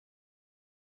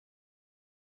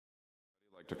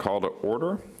To call to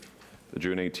order the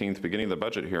June 18th beginning of the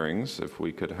budget hearings. If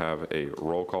we could have a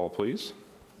roll call, please.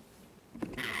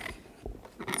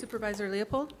 Supervisor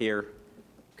Leopold? Here.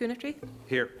 Coonerty?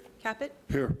 Here. Caput?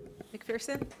 Here.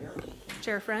 McPherson? Here.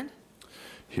 Chair Friend?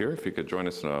 Here, if you could join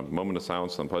us in a moment of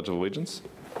silence on the Pledge of Allegiance.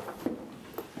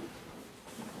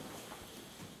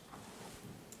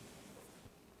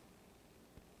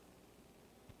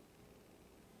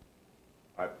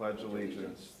 I pledge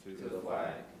allegiance to the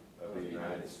flag of the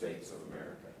United States of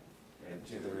America And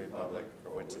to the republic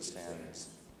for which it stands,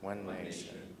 one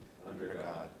nation, under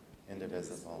God,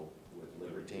 indivisible, with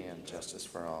liberty and justice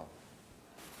for all.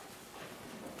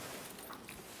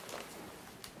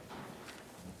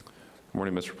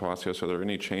 Morning, Mr. Palacios. Are there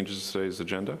any changes to today's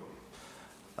agenda?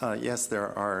 Yes,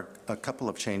 there are a couple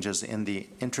of changes. In the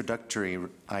introductory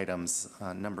items,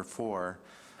 number 4,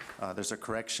 there's a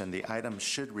correction. The item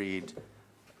should read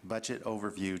Budget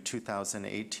Overview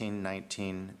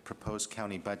 2018-19 Proposed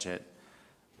County Budget,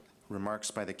 remarks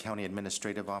by the County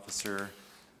Administrative Officer,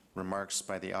 remarks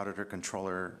by the Auditor,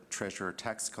 Controller, Treasurer,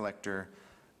 Tax Collector,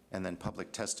 and then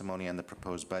public testimony on the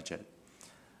proposed budget.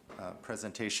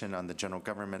 Presentation on the general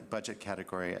government budget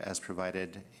category as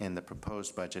provided in the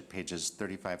proposed budget, pages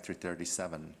 35 through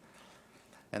 37.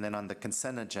 And then on the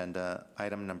consent agenda,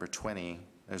 item number 20,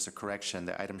 there's a correction.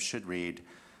 The item should read,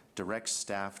 direct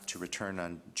staff to return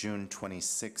on June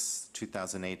 26,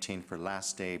 2018 for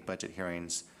last day budget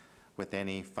hearings with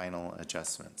any final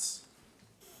adjustments.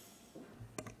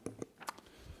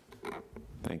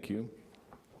 Thank you.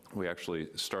 We actually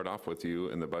start off with you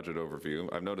in the budget overview.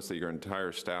 I've noticed that your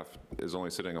entire staff is only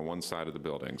sitting on one side of the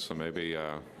building, so maybe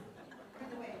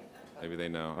maybe they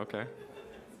know. Okay.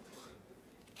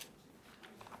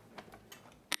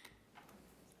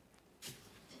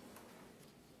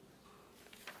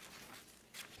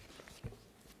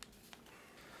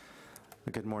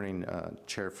 Good morning,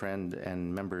 Chair Friend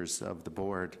and members of the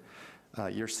board.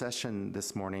 Your session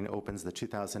this morning opens the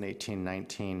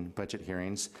 2018-19 budget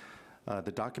hearings.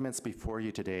 The documents before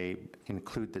you today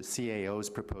include the CAO's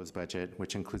proposed budget,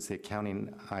 which includes the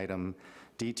accounting item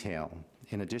detail.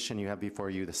 In addition, you have before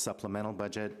you the supplemental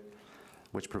budget,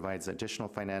 which provides additional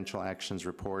financial actions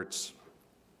reports,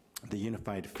 the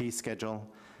unified fee schedule,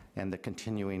 and the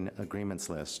continuing agreements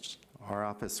list. Our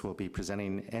office will be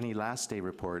presenting any last day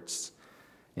reports,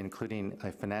 including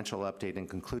a financial update and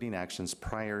concluding actions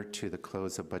prior to the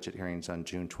close of budget hearings on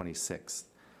June 26th.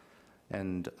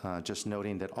 And just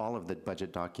noting that all of the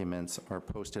budget documents are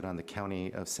posted on the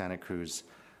County of Santa Cruz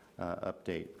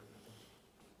update.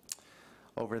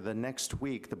 Over the next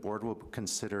week, the board will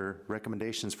consider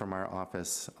recommendations from our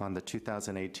office on the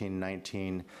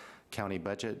 2018-19 county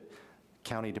budget.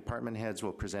 County department heads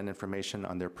will present information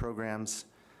on their programs,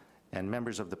 and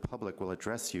members of the public will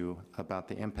address you about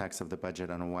the impacts of the budget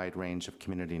on a wide range of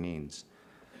community needs.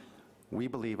 We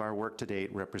believe our work to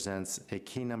date represents a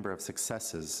key number of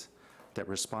successes that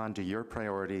respond to your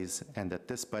priorities and that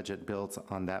this budget builds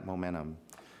on that momentum.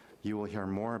 You will hear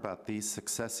more about these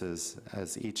successes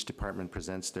as each department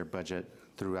presents their budget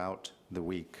throughout the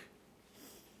week.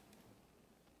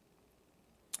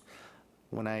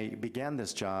 When I began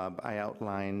this job, I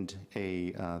outlined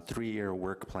a 3-year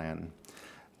work plan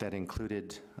that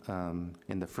included,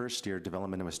 in the first year,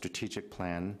 development of a strategic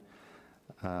plan,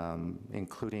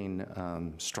 including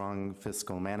strong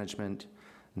fiscal management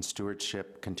and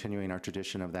stewardship, continuing our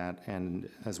tradition of that, and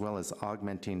as well as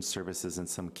augmenting services in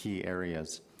some key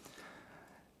areas.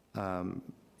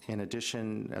 In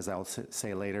addition, as I'll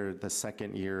say later, the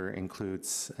second year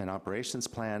includes an operations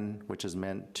plan, which is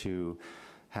meant to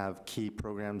have key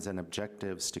programs and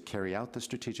objectives to carry out the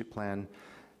strategic plan,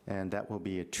 and that will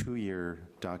be a 2-year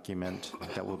document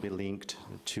that will be linked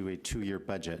to a 2-year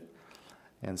budget.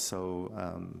 And so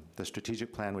the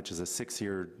strategic plan, which is a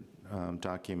 6-year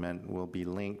document, will be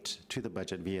linked to the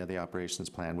budget via the operations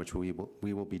plan, which we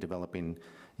will be developing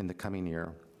in the coming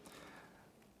year.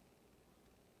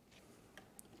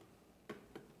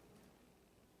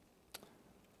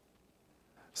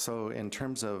 So in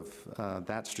terms of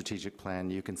that strategic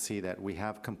plan, you can see that we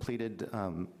have completed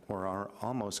or are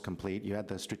almost complete. You had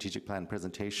the strategic plan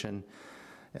presentation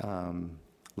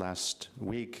last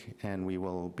week, and we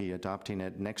will be adopting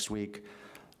it next week.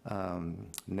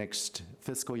 Next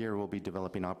fiscal year, we'll be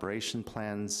developing operation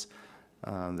plans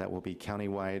that will be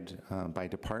countywide by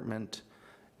department.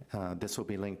 This will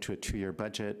be linked to a 2-year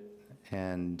budget,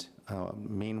 and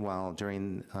meanwhile,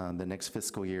 during the next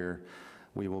fiscal year,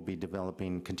 we will be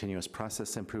developing continuous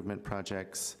process improvement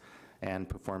projects and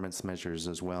performance measures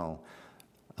as well.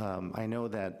 I know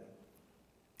that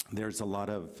There's a lot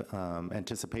of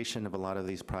anticipation of a lot of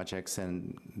these projects,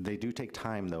 and they do take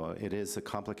time, though. It is a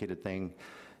complicated thing,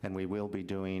 and we will be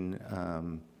doing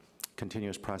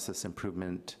continuous process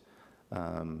improvement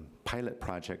pilot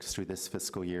projects through this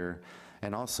fiscal year,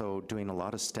 and also doing a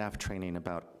lot of staff training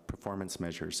about performance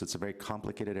measures. It's a very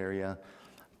complicated area.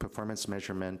 Performance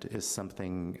measurement is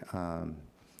something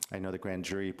I know the grand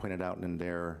jury pointed out in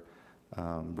their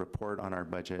report on our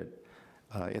budget.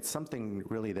 It's something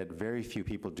really that very few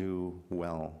people do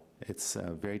well. It's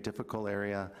a very difficult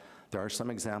area. There are some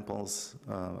examples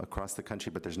across the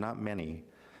country, but there's not many.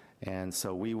 And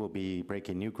so we will be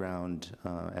breaking new ground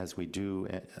as we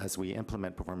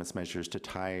implement performance measures to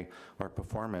tie our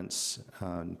performance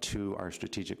to our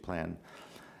strategic plan.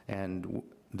 And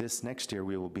this next year,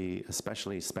 we will be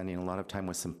especially spending a lot of time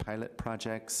with some pilot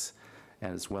projects,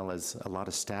 as well as a lot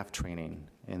of staff training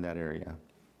in that area.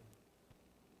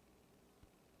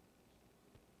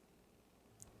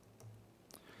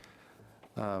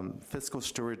 Fiscal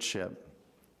stewardship.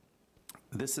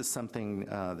 This is something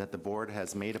that the board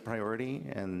has made a priority,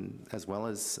 and as well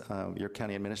as your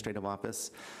county administrative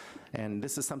office. And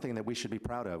this is something that we should be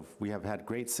proud of. We have had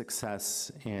great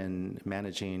success in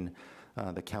managing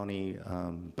the county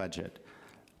budget.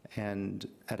 And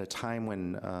at a time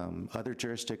when other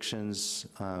jurisdictions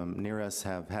near us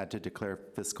have had to declare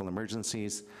fiscal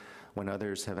emergencies, when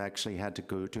others have actually had to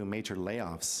go do major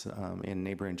layoffs in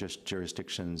neighboring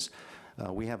jurisdictions,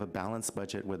 we have a balanced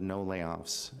budget with no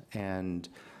layoffs. And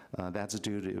that's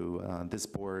due to this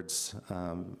board's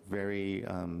very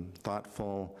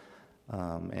thoughtful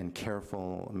and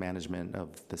careful management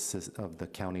of the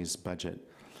county's budget.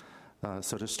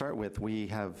 So to start with, we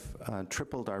have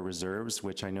tripled our reserves,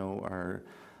 which I know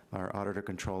our auditor,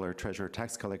 controller, treasurer,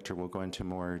 tax collector will go into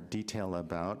more detail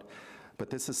about. But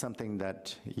this is something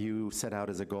that you set out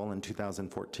as a goal in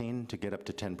 2014 to get up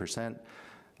to 10%.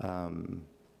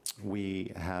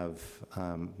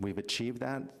 We've achieved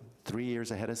that 3 years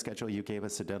ahead of schedule. You gave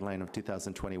us a deadline of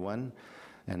 2021,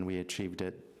 and we achieved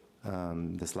it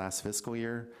this last fiscal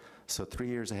year. So 3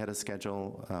 years ahead of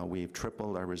schedule, we've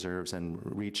tripled our reserves and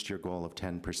reached your goal of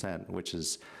 10%, which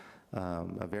is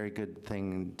a very good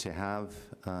thing to have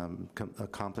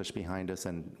accomplished behind us,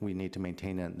 and we need to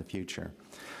maintain that in the future.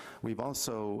 We've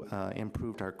also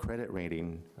improved our credit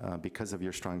rating because of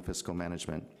your strong fiscal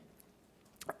management.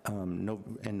 In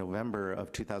November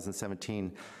of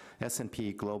 2017,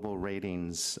 S&P Global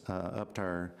Ratings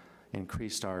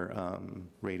increased our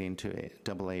rating to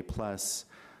AA+,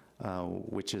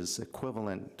 which is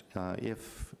equivalent,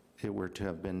 if it were to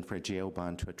have been for a GO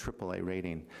bond, to a AAA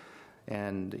rating.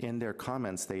 And in their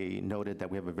comments, they noted that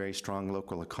we have a very strong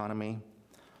local economy,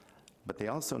 but they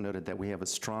also noted that we have a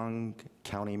strong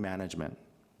county management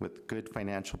with good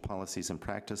financial policies and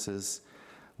practices.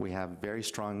 We have very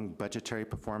strong budgetary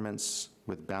performance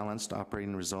with balanced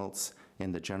operating results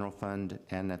in the general fund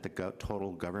and at the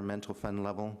total governmental fund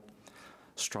level.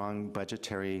 Strong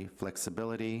budgetary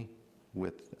flexibility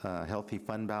with healthy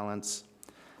fund balance,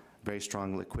 very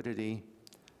strong liquidity,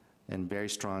 and very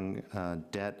strong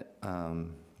debt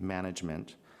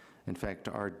management. In fact,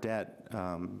 our debt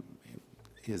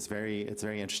it's very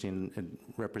interesting.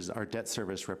 Our debt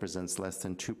service represents less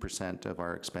than 2% of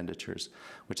our expenditures,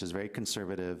 which is very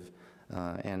conservative,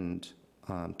 and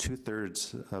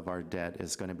 2/3 of our debt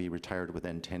is going to be retired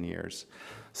within 10 years.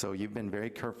 So you've been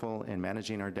very careful in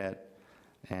managing our debt,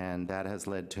 and that has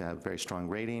led to a very strong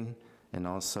rating, and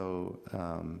also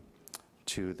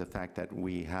to the fact that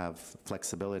we have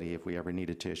flexibility if we ever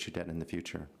needed to issue debt in the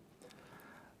future.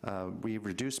 We've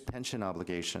reduced pension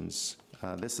obligations.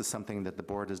 This is something that the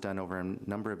board has done over a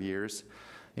number of years.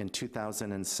 In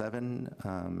 2007,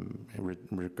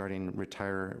 regarding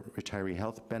retiree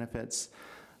health benefits,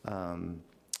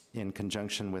 in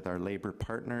conjunction with our labor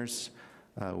partners,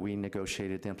 we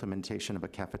negotiated the implementation of a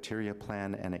cafeteria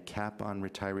plan and a cap on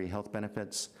retiree health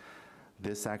benefits.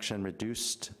 This action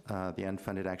reduced the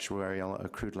unfunded actuarial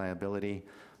accrued liability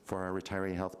for our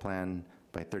retiree health plan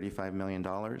by $35 million.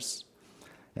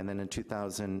 And then in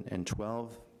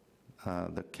 2012,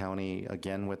 the county,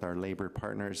 again with our labor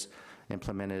partners,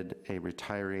 implemented a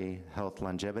retiree health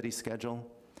longevity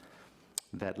schedule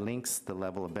that links the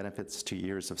level of benefits to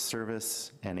years of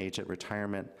service and age at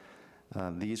retirement.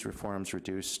 These reforms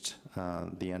reduced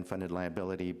the unfunded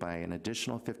liability by an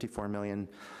additional $54 million.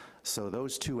 So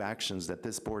those two actions that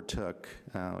this board took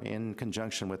in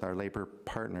conjunction with our labor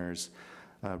partners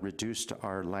reduced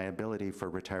our liability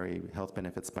for retiree health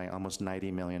benefits by almost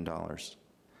 $90 million,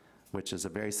 which is a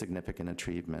very significant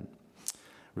achievement.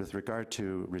 With regard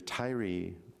to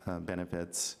retiree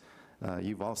benefits,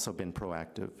 you've also been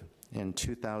proactive. In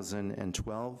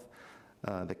 2012,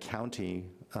 the county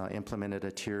implemented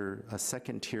a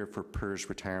second tier for PERS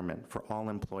retirement for all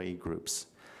employee groups.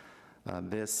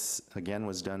 This, again,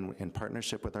 was done in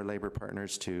partnership with our labor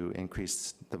partners to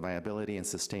increase the viability and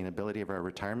sustainability of our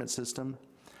retirement system.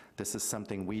 This is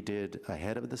something we did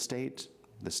ahead of the state.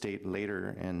 The state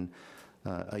later, and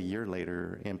a year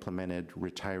later, implemented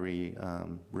retiree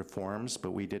reforms,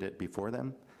 but we did it before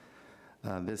them.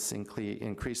 This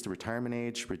increased the retirement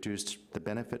age, reduced the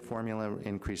benefit formula,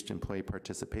 increased employee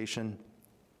participation.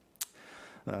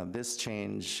 This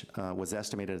change was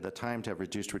estimated at the time to have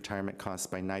reduced retirement costs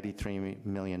by $93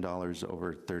 million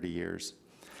over 30 years.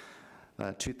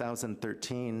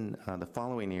 2013, the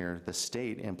following year, the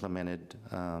state implemented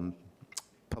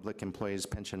Public Employees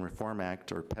Pension Reform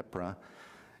Act, or PEPRA,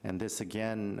 and this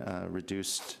again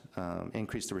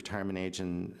increased the retirement age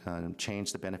and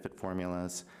changed the benefit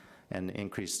formulas and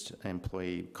increased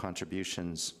employee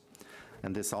contributions.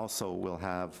 And this also will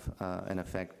have a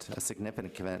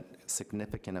significant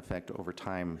effect over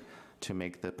time to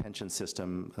make the pension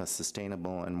system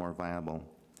sustainable and more viable.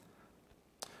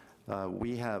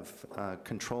 We have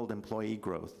controlled employee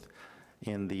growth.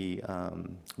 In the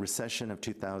recession of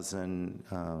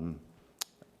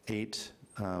 2008,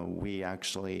 we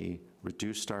actually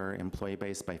reduced our employee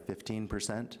base by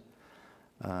 15%,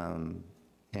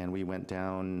 and we went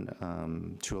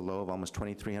down to a low of almost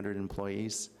 2,300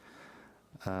 employees.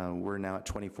 We're now at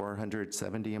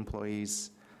 2,470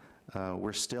 employees.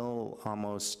 We're still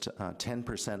almost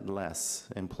 10% less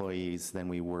employees than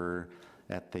we were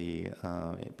at the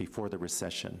before the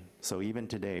recession. So even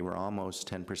today, we're almost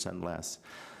 10% less.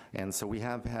 And so we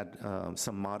have had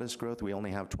some modest growth. We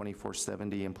only have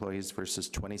 2,470 employees versus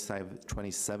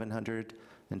 2,700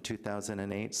 in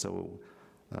 2008, so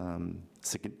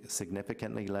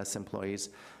significantly less employees.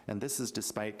 And this is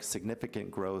despite significant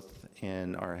growth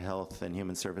in our health and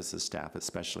human services staff,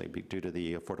 especially due to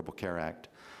the Affordable Care Act.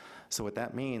 So what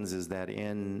that means is that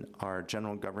in our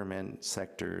general government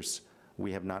sectors,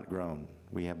 we have not grown.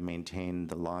 We have maintained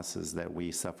the losses that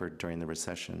we suffered during the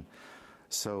recession.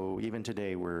 So even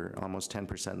today, we're almost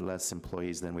 10% less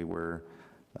employees than we were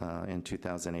in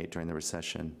 2008 during the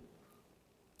recession.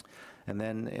 And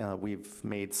then we've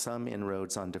made some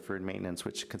inroads on deferred maintenance,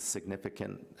 which is a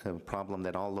significant problem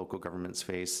that all local governments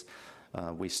face.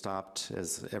 We stopped,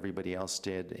 as everybody else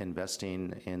did,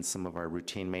 investing in some of our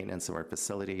routine maintenance of our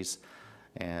facilities,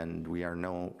 and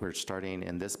we're starting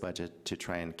in this budget to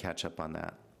try and catch up on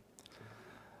that.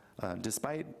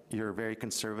 Despite your very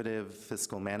conservative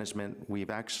fiscal management,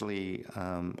 we've actually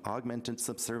augmented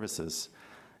some services.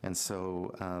 And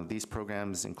so these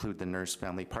programs include the Nurse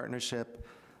Family Partnership,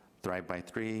 Thrive by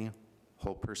 3,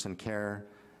 Whole Person Care,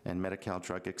 and Medi-Cal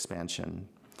drug expansion.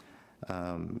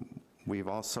 We've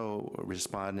also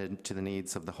responded to the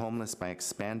needs of the homeless by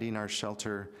expanding our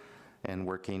shelter and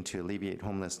working to alleviate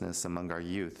homelessness among our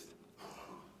youth.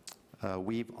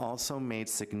 We've also made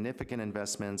significant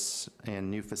investments in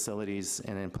new facilities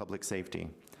and in public safety.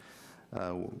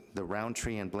 The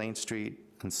Roundtree and Blaine Street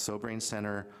and Sobering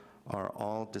Center are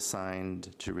all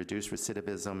designed to reduce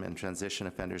recidivism and transition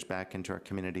offenders back into our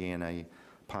community in a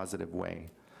positive way.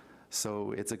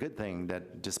 So it's a good thing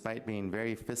that despite being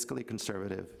very fiscally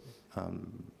conservative,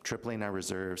 tripling our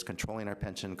reserves, controlling our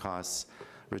pension costs,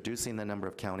 reducing the number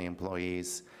of county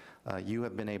employees, you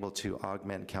have been able to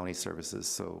augment county services,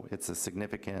 so it's a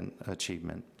significant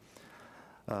achievement.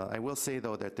 I will say,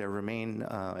 though, that there remain,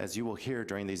 as you will hear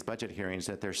during these budget hearings,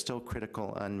 that there's still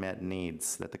critical unmet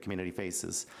needs that the community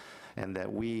faces, and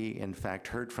that we, in fact,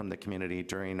 heard from the community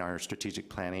during our strategic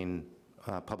planning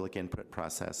public input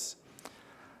process.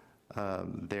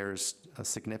 There's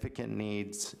significant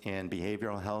needs in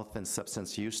behavioral health and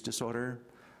substance use disorder.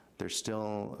 There's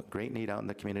still a great need out in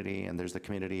the community, and there's the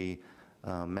community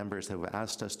members that have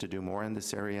asked us to do more in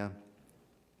this area.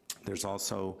 There's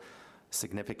also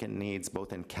significant needs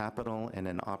both in capital and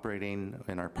in operating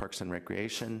in our parks and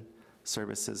recreation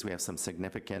services. We have some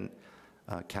significant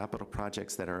capital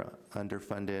projects that are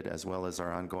underfunded, as well as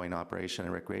our ongoing operation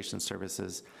and recreation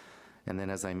services. And then,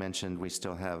 as I mentioned, we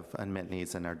still have unmet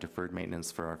needs in our deferred maintenance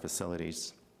for our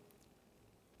facilities.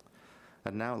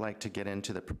 I'd now like to get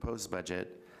into the proposed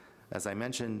budget. As I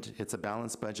mentioned, it's a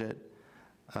balanced budget.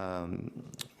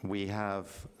 We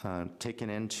have taken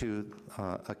into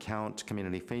account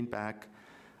community feedback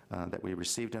that we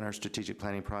received in our strategic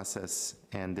planning process,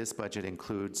 and this budget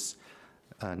includes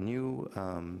new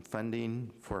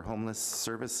funding for homeless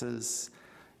services.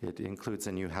 It includes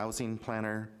a new housing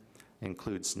planner,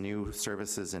 includes new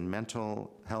services in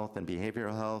mental health and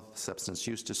behavioral health, substance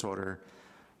use disorder,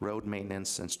 road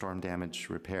maintenance, and storm damage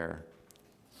repair.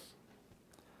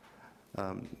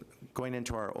 going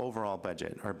into our overall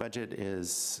budget. Our budget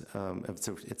is,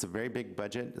 it's a very big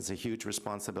budget. It's a huge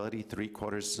responsibility,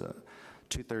 two-thirds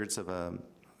of a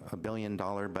 $1 billion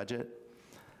budget,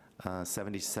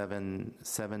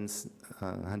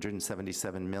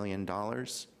 $177 million.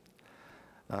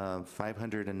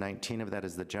 519 of that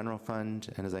is the general fund,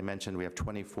 and as I mentioned, we have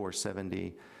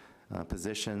 2470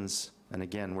 positions, and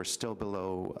again, we're still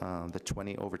below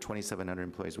over 2,700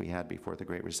 employees we had before the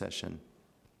Great Recession.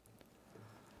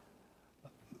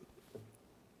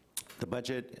 The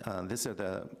budget, these are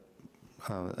the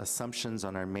assumptions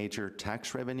on our major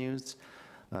tax revenues.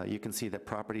 You can see that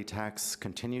property tax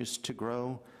continues to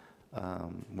grow.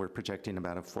 We're projecting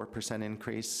about a 4%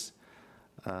 increase.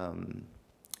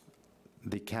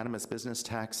 The cannabis business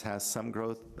tax has some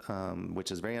growth,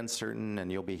 which is very uncertain,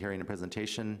 and you'll be hearing a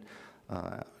presentation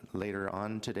later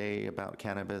on today about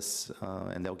cannabis,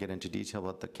 and they'll get into detail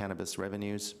about the cannabis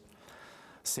revenues.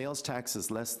 Sales tax is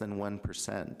less than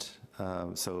 1%,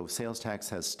 so sales tax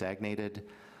has stagnated.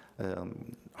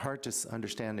 Hard to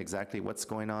understand exactly what's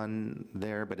going on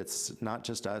there, but it's not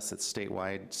just us, it's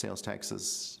statewide. Sales tax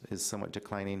is somewhat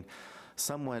declining.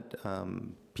 Somewhat,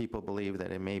 people believe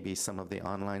that it may be some of the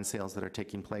online sales that are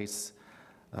taking place.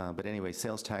 But anyway,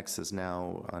 sales tax is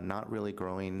now not really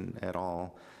growing at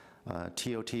all.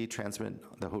 TOT,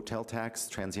 the hotel tax,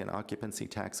 transient occupancy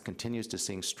tax, continues to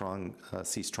see strong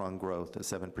growth at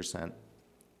 7%.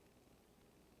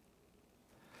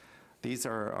 These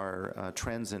are our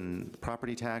trends in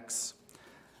property tax.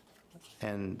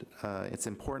 And it's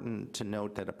important to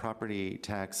note that a property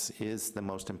tax is the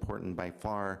most important, by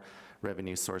far,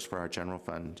 revenue source for our general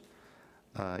fund.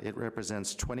 It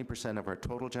represents 20% of our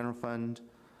total general fund,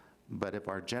 but if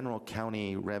our general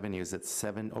county revenues, it's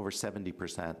over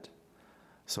 70%.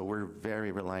 So we're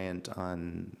very reliant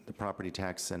on the property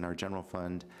tax in our general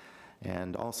fund,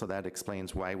 and also that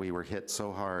explains why we were hit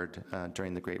so hard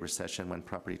during the Great Recession when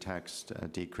property tax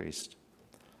decreased.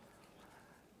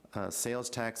 Sales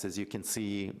tax, as you can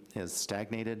see, is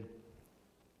stagnated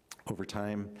over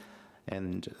time,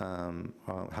 and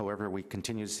however, we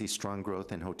continue to see strong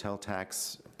growth in hotel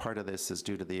tax. Part of this is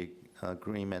due to the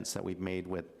agreements that we've made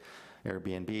with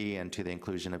Airbnb and to the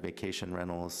inclusion of vacation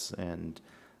rentals, and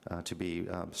to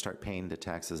start paying the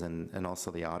taxes, and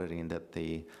also the auditing that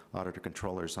the Auditor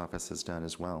Controller's Office has done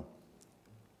as well.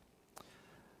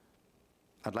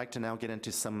 I'd like to now get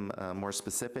into some more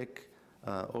specific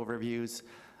overviews.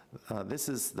 This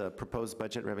is the proposed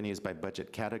budget revenues by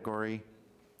budget category,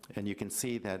 and you can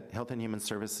see that Health and Human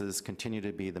Services continue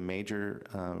to be the major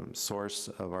source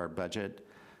of our budget.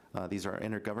 These are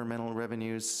intergovernmental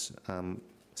revenues,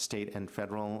 state and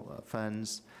federal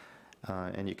funds,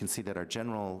 and you can see that our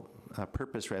general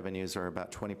purpose revenues are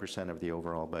about 20% of the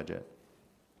overall budget.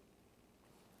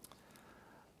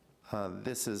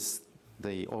 This is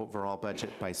the overall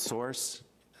budget by source.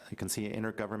 You can see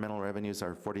intergovernmental revenues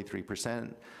are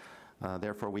 43%.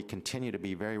 Therefore, we continue to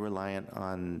be very reliant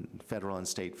on federal and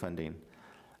state funding.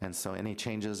 And so any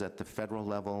changes at the federal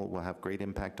level will have great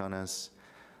impact on us.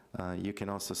 You can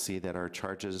also see that our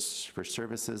charges for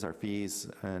services, our fees,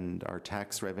 and our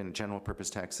tax revenue, general purpose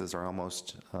taxes, are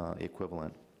almost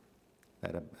equivalent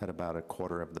at about a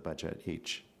quarter of the budget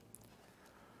each.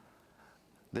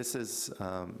 This is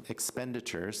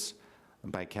expenditures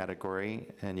by category,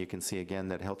 and you can see again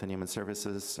that Health and Human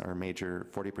Services are a major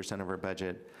 40% of our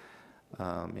budget,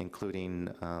 including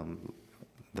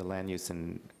the land use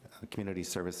and community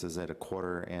services at a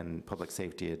quarter, and public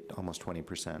safety at almost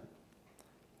 20%.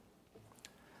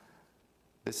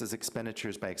 This is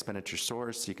expenditures by expenditure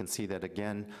source. You can see that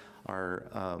again,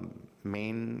 our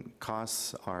main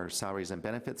costs are salaries and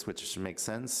benefits, which makes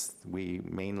sense. We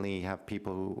mainly have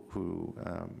people who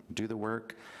do the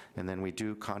work, and then we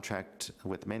do contract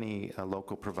with many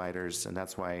local providers, and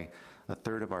that's why a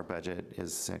third of our budget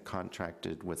is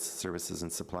contracted with services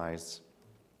and supplies.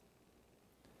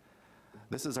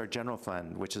 This is our general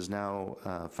fund, which is now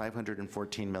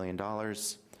 $514 million.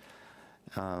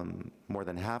 More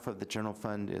than half of the general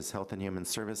fund is Health and Human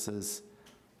Services.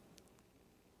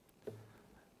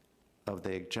 Of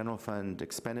the general fund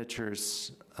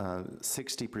expenditures,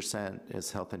 60%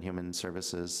 is Health and Human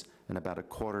Services, and about a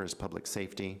quarter is public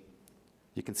safety.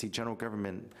 You can see general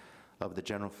government of the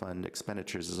general fund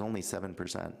expenditures is only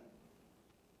 7%.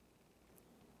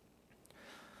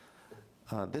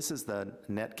 This is the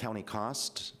net county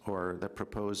cost, or the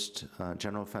proposed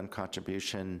general fund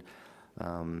contribution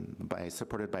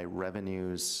supported by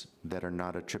revenues that are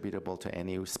not attributable to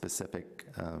any specific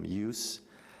use.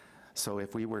 So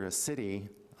if we were a city,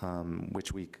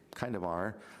 which we kind of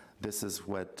are, this is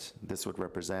what this would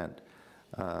represent.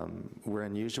 We're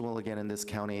unusual again in this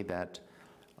county that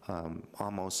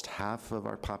Almost half of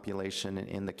our population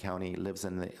in the county lives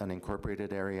in the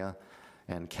unincorporated area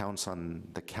and counts on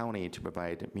the county to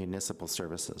provide municipal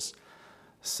services.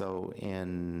 So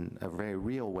in a very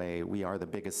real way, we are the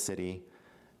biggest city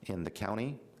in the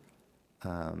county,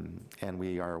 and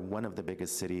we are one of the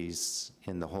biggest cities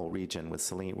in the whole region.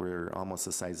 We're almost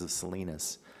the size of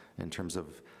Salinas in terms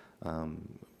of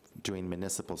doing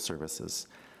municipal services.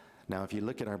 Now, if you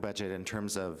look at our budget in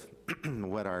terms of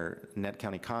what our net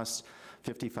county costs,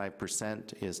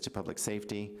 55% is to public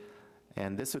safety,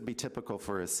 and this would be typical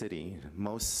for a city.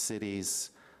 Most cities'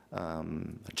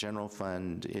 general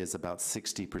fund is about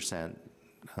 60%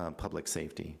 public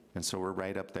safety, and so we're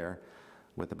right up there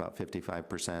with about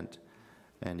 55%.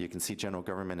 And you can see general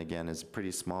government, again, is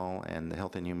pretty small, and the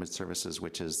Health and Human Services,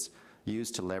 which is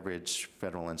used to leverage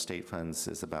federal and state funds,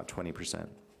 is about 20%.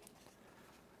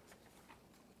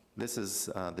 This is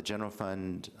the general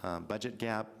fund budget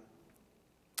gap.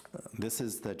 This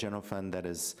is the general fund that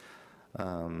is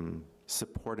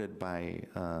supported by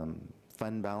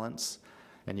fund balance.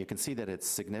 And you can see that it's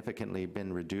significantly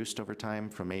been reduced over time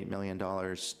from $8 million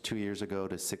 2 years ago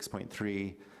to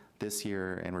 6.3 this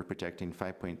year, and we're projecting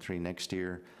 5.3 next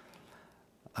year.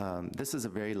 This is a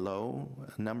very low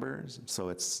number,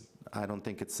 so I don't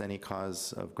think it's any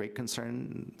cause of great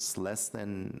concern. It's less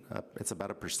than, it's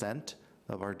about 1%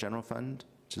 of our general fund,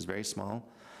 which is very small.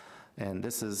 And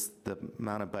this is the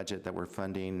amount of budget that we're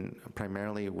funding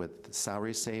primarily with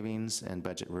salary savings and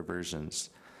budget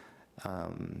reversions.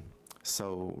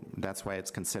 So that's why it's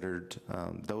considered,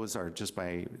 those are just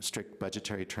by strict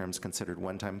budgetary terms considered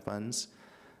one-time funds.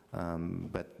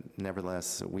 But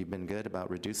nevertheless, we've been good about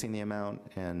reducing the amount,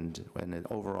 and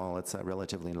overall, it's a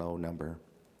relatively low number.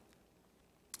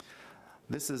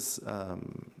 This is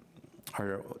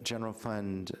our general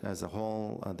fund as a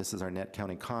whole. This is our net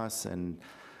county costs, and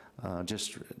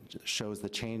just shows the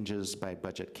changes by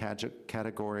budget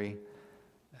category.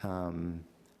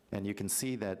 And you can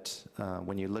see that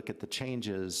when you look at the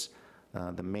changes,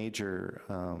 the major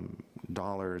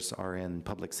dollars are in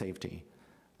public safety.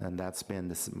 And that's been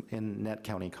this in net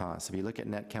county costs. If you look at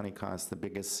net county costs, the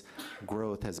biggest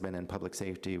growth has been in public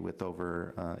safety with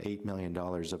over $8 million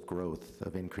of growth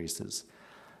of increases.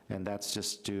 And that's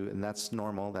just due, and that's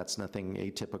normal, that's nothing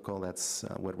atypical, that's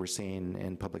what we're seeing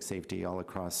in public safety all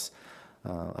across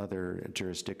other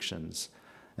jurisdictions.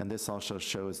 And this also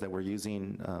shows that we're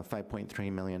using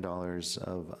 $5.3 million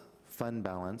of fund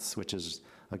balance, which is,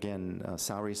 again,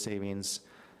 salary savings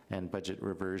and budget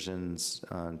reversions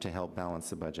to help balance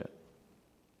the budget.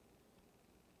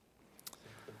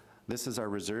 This is our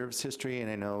reserves history, and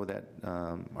I know that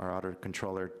our auditor,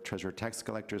 controller, treasurer, tax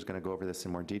collector is going to go over this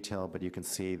in more detail, but you can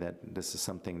see that this is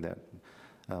something that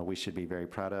we should be very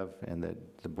proud of, and that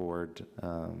the board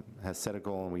has set a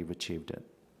goal and we've achieved it.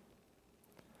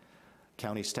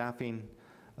 County staffing,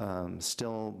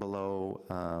 still below,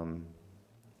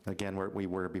 again, where we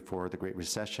were before the Great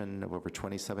Recession, of over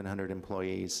 2,700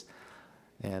 employees.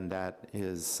 And that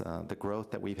is the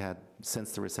growth that we've had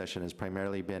since the recession has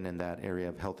primarily been in that area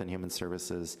of health and human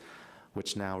services,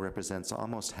 which now represents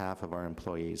almost half of our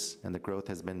employees. And the growth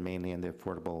has been mainly in the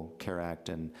Affordable Care Act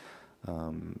and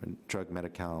drug,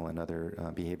 Medi-Cal, and other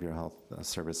behavioral health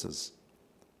services.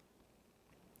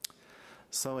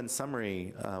 So in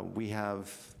summary, we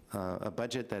have a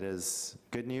budget that is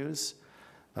good news.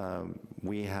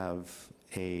 We have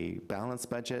a balanced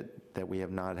budget that we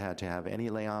have not had to have any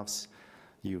layoffs.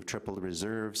 You've tripled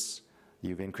reserves,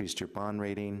 you've increased your bond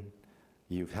rating,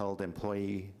 you've held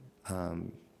employee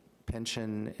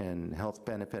pension and health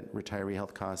benefit, retiree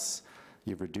health costs,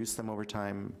 you've reduced them over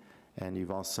time, and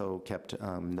you've also kept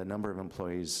the number of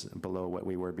employees below what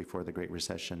we were before the Great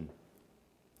Recession.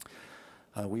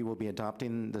 We will be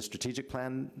adopting the strategic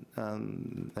plan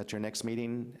at your next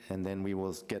meeting, and then we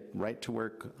will get right to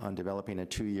work on developing a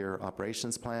 2-year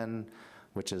operations plan,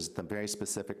 which is the very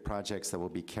specific projects that will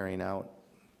be carrying out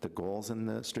the goals in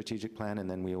the strategic plan, and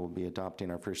then we will be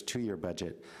adopting our first 2-year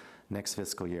budget next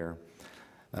fiscal year.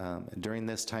 During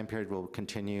this time period, we'll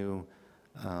continue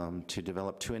to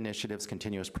develop 2 initiatives: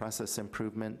 continuous process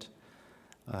improvement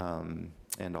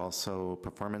and also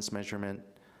performance measurement.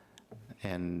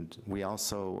 And we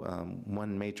also,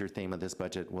 one major theme of this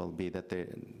budget will be that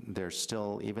there's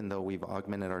still, even though we've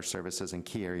augmented our services in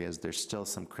key areas, there's still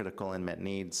some critical unmet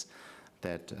needs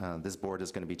that this board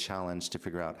is going to be challenged to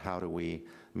figure out how do we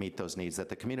meet those needs that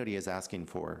the community is asking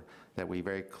for, that we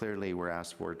very clearly were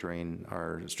asked for during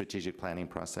our strategic planning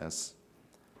process.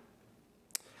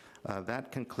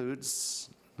 That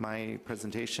concludes my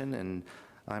presentation, and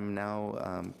I'm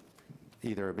now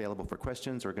either available for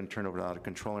questions or going to turn over to Audit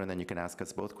Controller, and then you can ask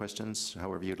us both questions,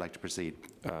 however you'd like to proceed.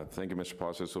 Thank you, Mr.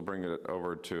 Palacios. We'll bring it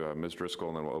over to Ms. Driscoll,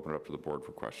 and then we'll open it up to the board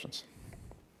for questions.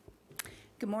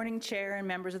 Good morning, Chair and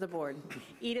members of the board.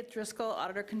 Edith Driscoll,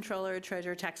 Auditor, Controller,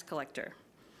 Treasurer, Tax Collector.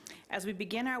 As we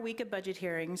begin our week of budget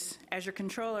hearings, as your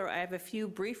controller, I have a few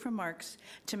brief remarks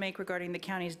to make regarding the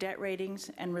county's debt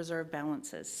ratings and reserve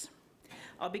balances.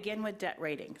 I'll begin with debt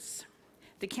ratings.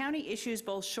 The county issues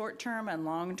both short-term and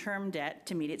long-term debt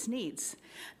to meet its needs.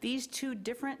 These two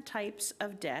different types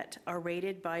of debt are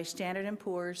rated by Standard &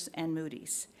 Poor's and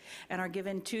Moody's and are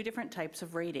given two different types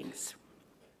of ratings.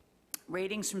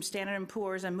 Ratings from Standard &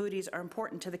 Poor's and Moody's are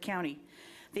important to the county.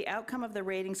 The outcome of the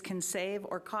ratings can save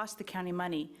or cost the county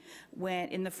money when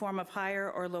in the form of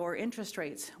higher or lower interest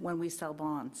rates when we sell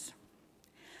bonds.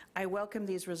 I welcome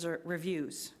these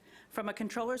reviews. From a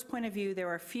controller's point of view, there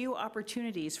are few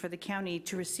opportunities for the county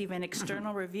to receive an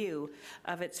external review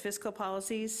of its fiscal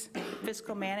policies,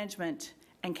 fiscal management,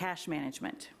 and cash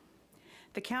management.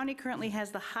 The county currently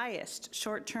has the highest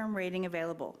short-term rating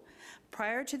available.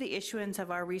 Prior to the issuance of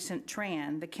our recent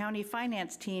TRAN, the county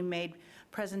finance team made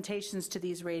presentations to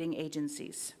these rating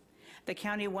agencies. The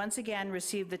county once again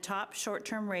received the top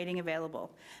short-term rating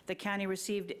available. The county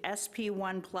received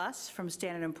SP1+ from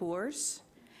Standard & Poor's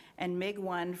and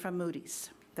MIG1 from Moody's.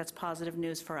 That's positive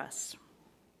news for us.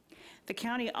 The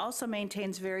county also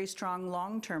maintains very strong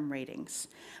long-term ratings.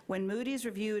 When Moody's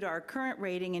reviewed our current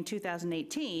rating in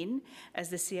 2018, as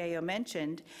the CIO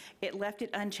mentioned, it left it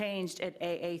unchanged at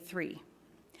AA3.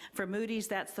 For Moody's,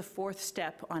 that's the fourth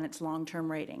step on its long-term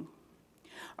rating.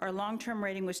 Our long-term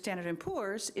rating with Standard &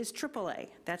 Poor's is AAA.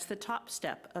 That's the top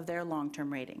step of their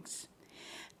long-term ratings.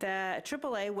 The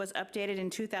AAA was updated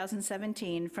in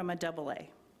 2017 from a AA.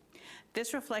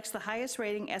 This reflects the highest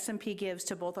rating S&P gives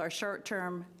to both our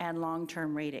short-term and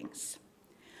long-term ratings.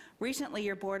 Recently,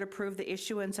 your board approved the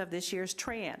issuance of this year's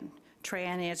TRAN.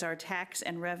 TRAN is our tax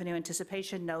and revenue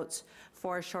anticipation notes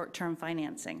for short-term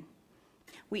financing.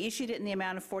 We issued it in the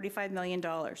amount of $45 million.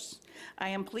 I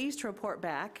am pleased to report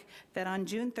back that on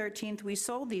June 13th, we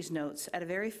sold these notes at a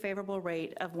very favorable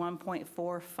rate of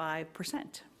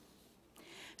 1.45%.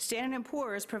 Standard &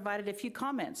 Poor's provided a few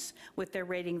comments with their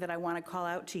rating that I want to call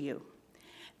out to you.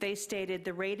 They stated,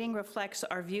 the rating reflects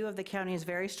our view of the county's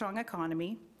very strong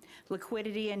economy,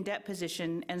 liquidity and debt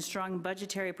position, and strong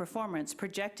budgetary performance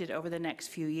projected over the next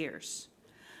few years.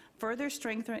 Further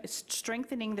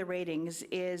strengthening the ratings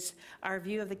is our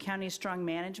view of the county's strong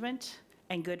management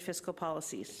and good fiscal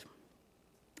policies.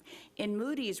 In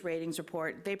Moody's ratings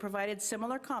report, they provided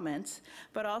similar comments,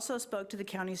 but also spoke to the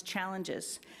county's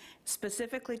challenges,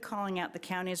 specifically calling out the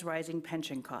county's rising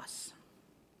pension costs.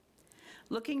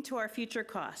 Looking to our future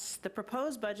costs, the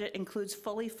proposed budget includes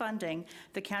fully funding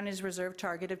the county's reserve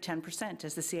target of 10%,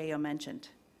 as the CAO mentioned.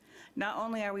 Not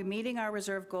only are we meeting our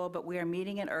reserve goal, but we are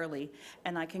meeting it early,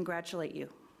 and I congratulate you.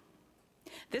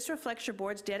 This reflects your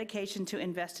board's dedication to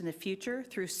invest in the future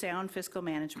through sound fiscal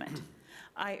management.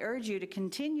 I urge you to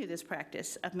continue this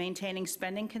practice of maintaining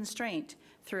spending constraint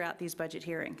throughout these budget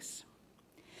hearings.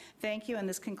 Thank you, and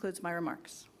this concludes my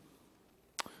remarks.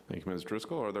 Thank you, Ms.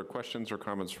 Driscoll. Are there questions or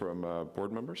comments from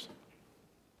board members?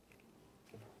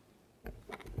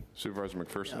 Supervisor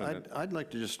McPherson. I'd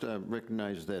like to just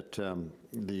recognize that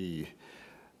the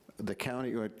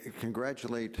county,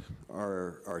 congratulate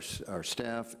our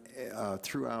staff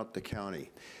throughout the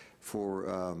county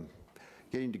for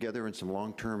getting together in some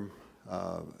long-term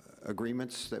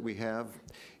agreements that we have.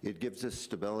 It gives us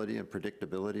stability and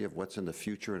predictability of what's in the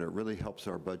future, and it really helps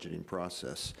our budgeting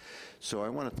process. So I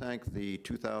want to thank the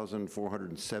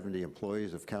 2,470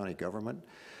 employees of county government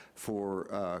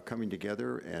for coming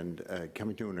together and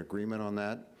coming to an agreement on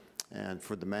that, and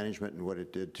for the management and what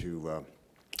it did to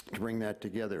bring that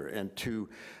together, and to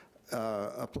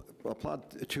applaud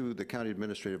to the county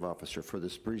administrative officer for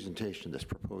this presentation, this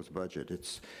proposed budget.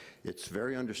 It's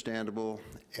very understandable,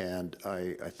 and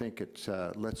I think it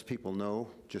lets people know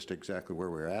just exactly where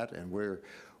we're at and where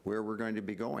we're going to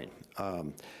be going.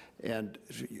 And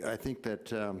I think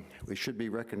that we should be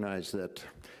recognized that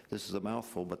this is a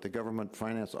mouthful, but the Government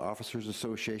Finance Officers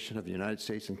Association of the United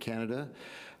States and Canada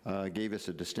gave us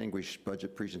a Distinguished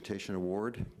Budget Presentation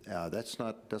Award.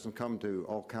 Doesn't come to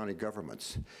all county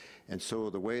governments. And so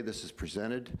the way this is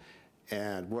presented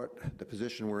and what the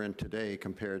position we're in today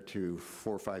compared to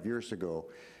 4 or 5 years ago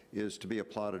is to be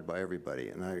applauded by everybody.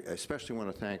 And I especially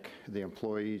want to thank the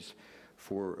employees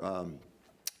for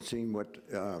seeing what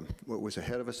was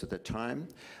ahead of us at the time.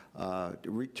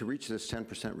 To reach this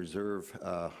 10% reserve,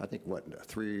 I think,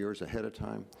 3 years ahead of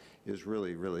time is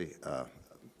really, really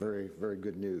very, very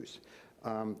good news.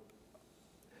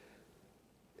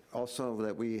 Also,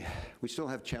 that we still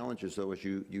have challenges, though, as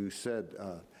you said.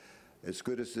 As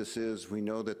good as this is, we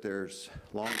know that there's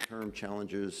long-term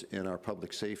challenges in our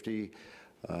public safety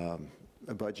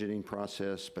budgeting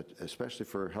process, but especially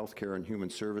for healthcare and human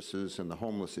services and the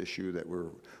homeless issue that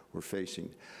we're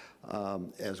facing,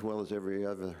 as well as every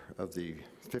other of the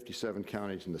 57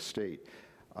 counties in the state.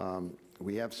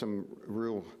 We have some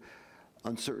real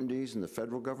uncertainties in the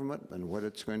federal government and what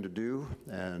it's going to do,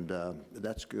 and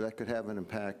that could have an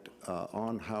impact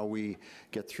on how we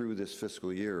get through this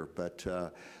fiscal year. But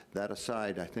that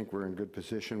aside, I think we're in good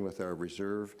position with our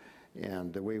reserve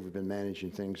and the way we've been managing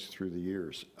things through the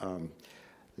years.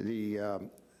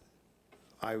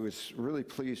 I was really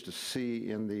pleased to see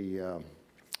in the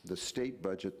state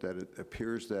budget that it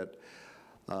appears that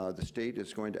the state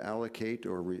is going to allocate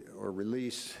or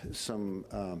release some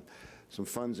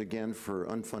funds again for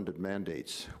unfunded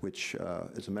mandates, which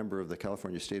as a member of the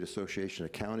California State Association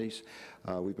of Counties,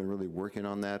 we've been really working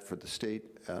on that for the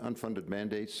state. Unfunded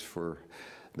mandates, for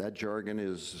that jargon,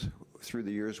 is through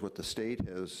the years what the state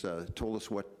has told us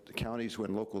what the counties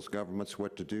and local governments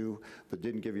what to do, but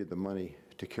didn't give you the money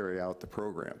to carry out the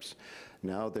programs.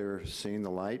 Now they're seeing the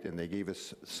light, and they gave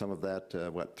us some of that,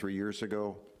 3 years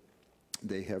ago.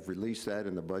 They have released that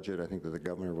in the budget, I think, that the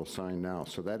governor will sign now.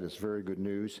 So that is very good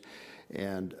news,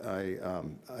 and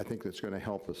I think that's going to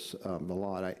help us a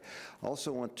lot. I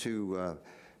also want to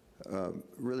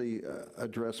really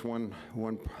address one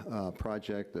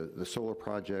project, the solar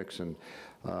projects, and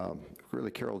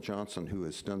really Carol Johnson, who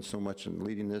has done so much in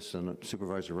leading this, and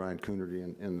Supervisor Ryan Coonerty,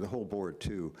 and the whole board,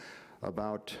 too,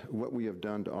 about what we have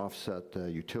done to offset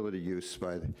utility use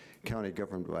by the county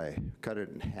government by cut it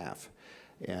in half.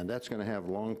 And that's going to have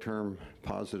long-term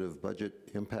positive budget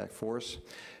impact for us.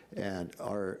 And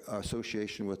our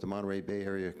association with the Monterey Bay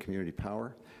Area Community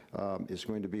Power is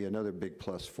going to be another big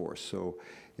plus for us. So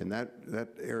in that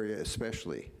area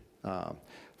especially,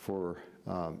 for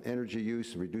energy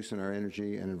use, reducing our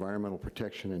energy and environmental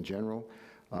protection in general,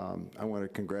 I want to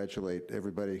congratulate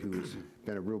everybody who's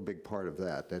been a real big part of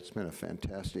that. That's been a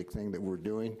fantastic thing that we're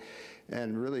doing.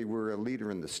 And really, we're a leader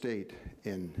in the state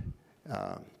in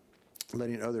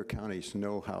letting other counties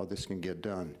know how this can get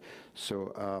done.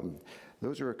 So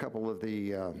those are a couple of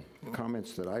the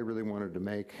comments that I really wanted to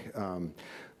make.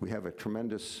 We have a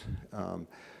tremendous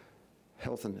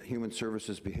health and human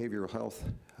services, behavioral health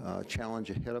challenge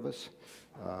ahead of us.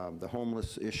 The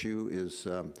homeless issue is,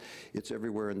 it's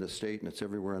everywhere in the state and it's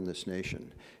everywhere in this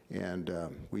nation. And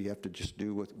we have to just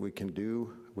do what we can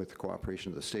do with the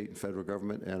cooperation of the state and federal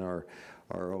government and our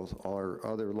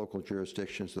other local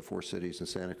jurisdictions, the 4 cities in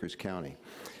Santa Cruz County.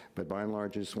 But by and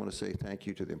large, I just want to say thank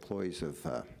you to the employees of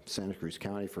Santa Cruz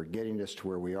County for getting us to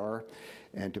where we are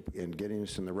and getting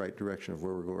us in the right direction of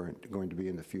where we're going to be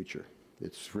in the future.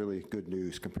 It's really good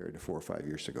news compared to 4 or 5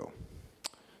 years ago.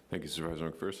 Thank you,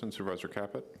 Supervisor McPherson. Supervisor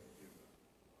Caput?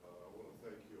 I want to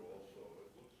thank you also.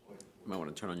 It looks like You might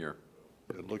want to turn on your...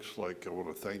 It looks like I want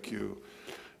to thank you,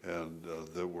 and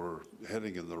that we're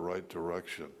heading in the right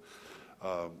direction.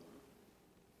 I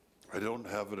don't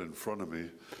have it in front of me,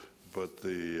 but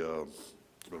the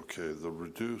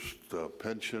reduced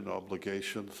pension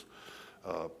obligations,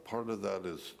 part of that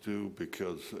is due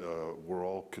because we're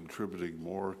all contributing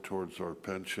more towards our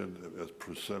pension as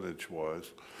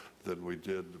percentage-wise than we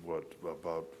did,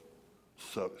 about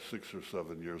 6 or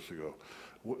 7 years ago.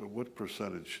 What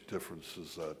percentage difference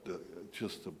is that?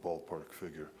 Just a ballpark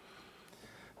figure.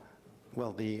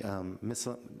 Well, the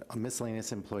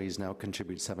miscellaneous employees now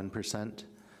contribute 7%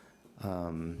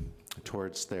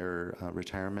 towards their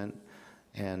retirement,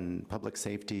 and public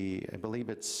safety, I believe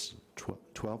it's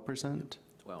 12%?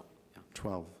 12, yeah.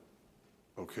 12.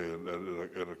 Okay,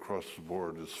 and across the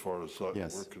board, as far as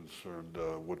Yes. we're concerned,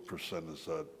 what percent is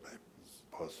that,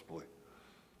 possibly?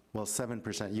 Well,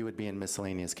 7%, you would be in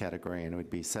miscellaneous category, and it would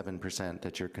be 7%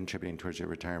 that you're contributing towards your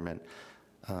retirement.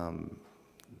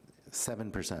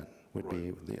 7% would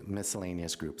be the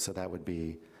miscellaneous group, so that would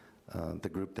be the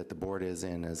group that the board is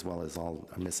in, as well as all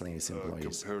miscellaneous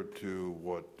employees. Compared to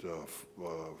what,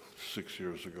 6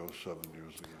 years ago, 7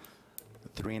 years ago?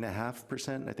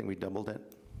 3.5%, I think we doubled it.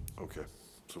 Okay,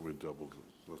 so we doubled it,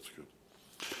 that's good.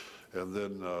 And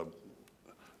then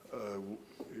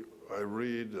I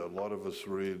read, a lot of us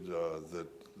read that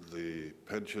the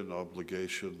pension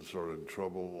obligations are in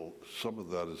trouble. Some of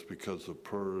that is because of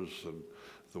PERS and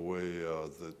the way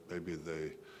that maybe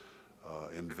they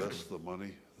invest the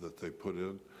money that they put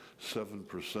in.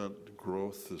 7%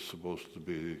 growth is supposed to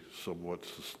be somewhat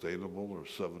sustainable, or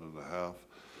 7.5%.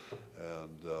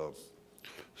 And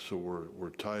so we're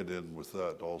tied in with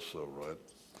that also, right?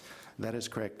 That is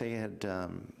correct. They had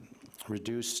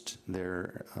reduced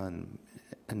their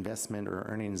investment or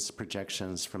earnings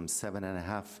projections from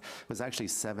 7.5, it was actually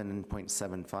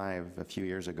 7.75 a few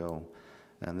years ago,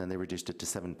 and then they reduced it to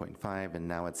 7.5, and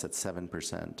now it's at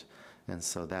 7%. And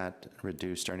so that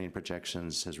reduced earning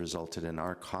projections has resulted in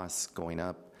our costs going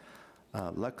up.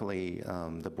 Luckily,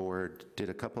 the board did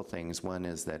a couple things. One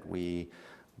is that we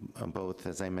both,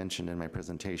 as I mentioned in my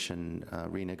presentation,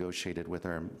 renegotiated with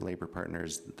our labor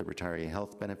partners the retiree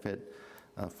health benefit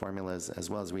formulas, as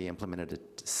well as we implemented a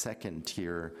second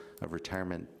tier of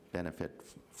retirement benefit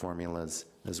formulas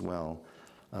as well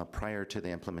prior to the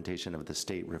implementation of the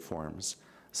state reforms.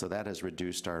 So that has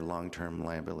reduced our long-term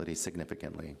liability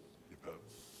significantly. You bet.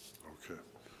 Okay.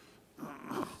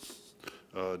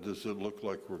 Does it look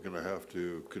like we're going to have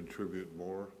to contribute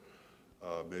more,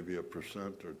 maybe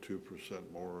 1% or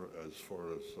 2% more as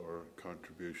far as our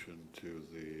contribution to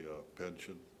the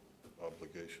pension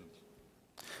obligations?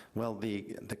 Well,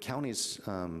 the county's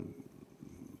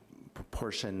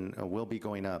proportion will be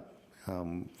going up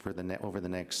for over the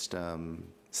next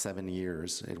 7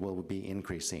 years. It will be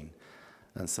increasing.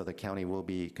 And so the county will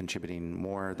be contributing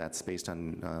more. That's based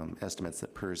on estimates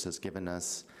that PERS has given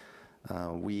us.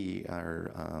 We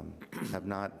have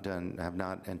not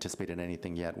anticipated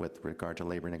anything yet with regard to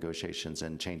labor negotiations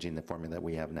and changing the formula that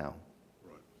we have now.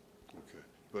 Right, okay.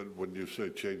 But when you say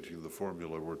changing the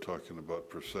formula, we're talking about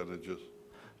percentages?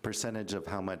 Percentage of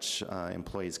how much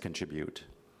employees contribute,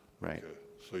 right? Okay.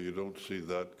 So you don't see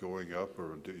that going up,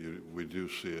 or we do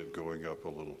see it going up a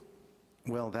little?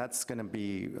 Well, that's going to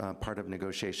be part of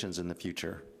negotiations in the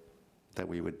future, that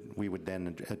we would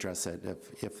then address it.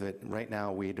 If it, right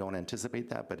now, we don't anticipate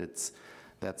that, but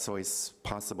that's always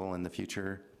possible in the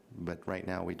future, but right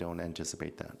now, we don't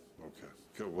anticipate that. Okay.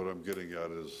 What I'm getting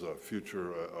at is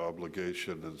future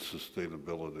obligation and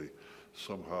sustainability.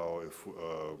 Somehow, if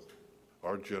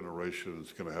our generation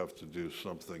is going to have to do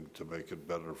something to make it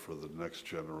better for the next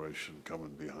generation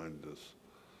coming behind us.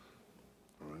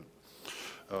 All right.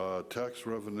 Tax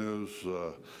revenues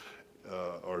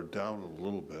are down a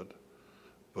little bit,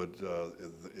 but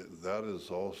that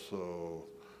is also,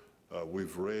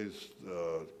 we've raised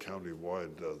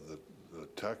countywide, the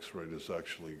tax rate has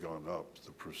actually gone up,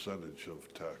 the percentage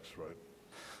of tax, right?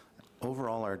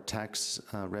 Overall, our tax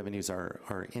revenues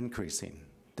are increasing.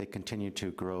 They continue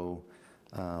to grow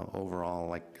overall,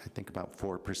 like I think about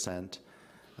 4%.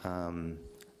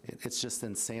 It's just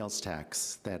in sales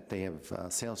tax that they have,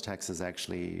 sales tax is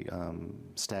actually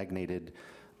stagnated,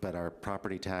 but our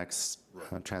property tax,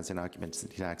 transient occupancy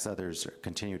tax, others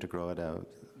continue to grow at a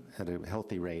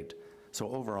healthy rate.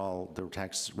 So overall, the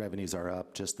tax revenues are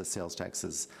up, just the sales tax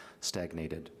is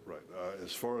stagnated. Right.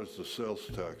 As far as the sales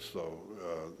tax, though,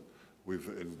 we've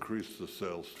increased the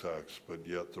sales tax, but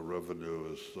yet the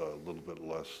revenue is a little bit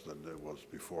less than it was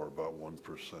before, about 1%,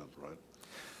 right?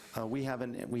 We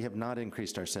have not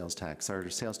increased our sales tax. Our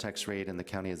sales tax rate in the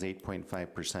county is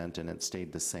 8.5%, and it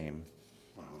stayed the same.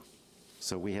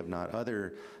 So we have not.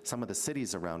 Some of the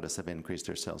cities around us have increased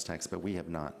their sales tax, but we have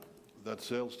not. That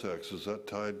sales tax, is that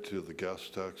tied to the gas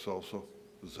tax also?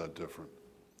 Is that different?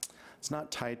 It's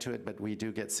not tied to it, but we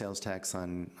do get sales tax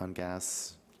on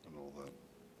gas. And all that.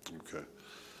 Okay.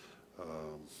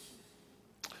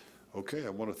 Okay, I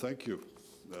want to thank you.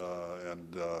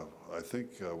 And I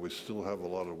think we still have a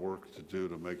lot of work to do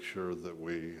to make sure that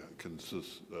we can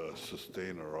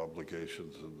sustain our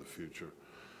obligations in the future.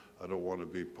 I don't want to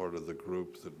be part of the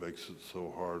group that makes it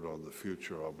so hard on the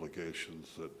future obligations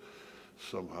that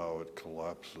somehow it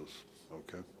collapses,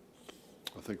 okay?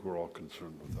 I think we're all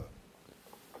concerned with that.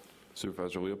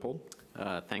 Supervisor Leopold?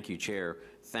 Thank you, Chair.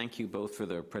 Thank you both for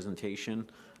the presentation.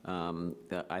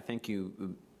 I think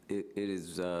it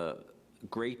is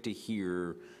great to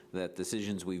hear that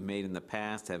decisions we've made in the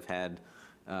past have had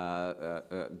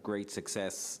great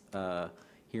success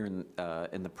here in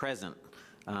the present.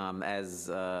 As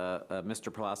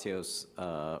Mr. Palacios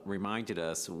reminded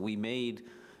us, we made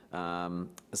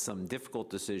some difficult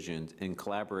decisions in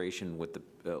collaboration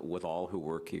with all who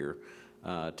work here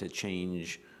to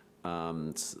change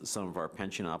some of our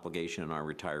pension obligation and our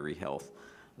retiree health.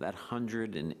 That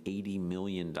 $180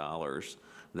 million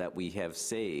that we have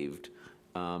saved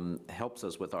helps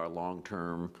us with our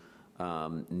long-term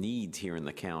needs here in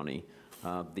the county.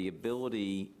 The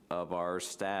ability of our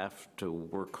staff to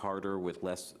work harder with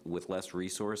less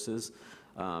resources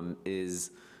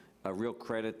is a real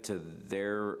credit to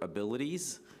their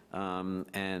abilities.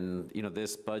 And you know,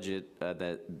 this budget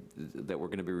that we're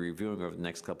going to be reviewing over the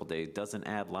next couple of days doesn't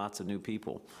add lots of new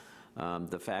people.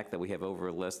 The fact that we have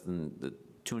over less than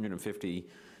 250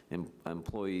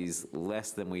 employees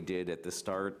less than we did at the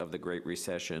start of the Great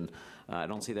Recession, I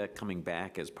don't see that coming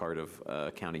back as part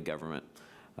of county government.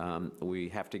 We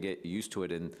have to get used to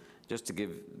it, and just to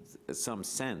give some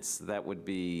sense, that would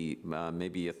be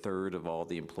maybe a third of all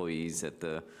the employees at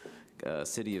the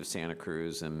city of Santa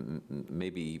Cruz, and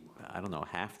maybe, I don't know,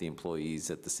 half the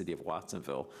employees at the city of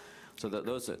Watsonville. So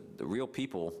those are the real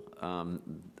people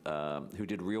who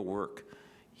did real work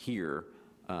here,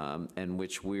 and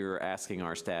which we're asking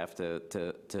our staff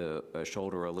to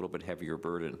shoulder a little bit heavier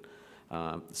burden.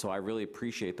 So I really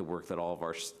appreciate the work that all of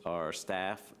our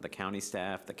staff, the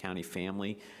county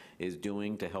family is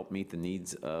doing to help meet the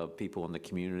needs of people in the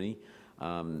community.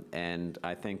 And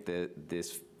I think that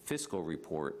this fiscal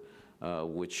report,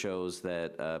 which shows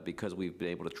that because we've been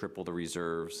able to triple the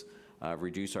reserves,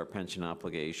 reduce our pension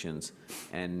obligations,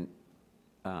 and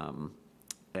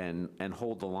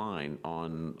hold the line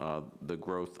on the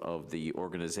growth of the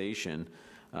organization,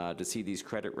 to see these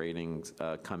credit ratings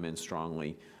come in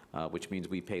strongly, which means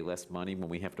we pay less money when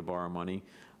we have to borrow money,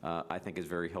 I think is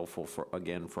very helpful for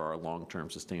our long-term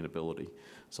sustainability.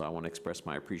 So I want to express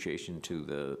my appreciation to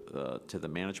the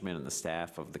management and the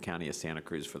staff of the County of Santa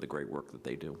Cruz for the great work that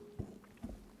they do.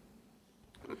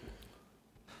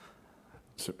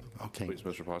 Okay. Please,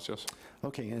 Mr. Palacios.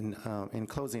 Okay, and in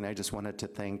closing, I just wanted to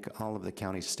thank all of the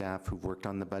county staff who've worked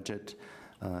on the budget.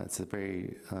 It's a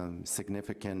very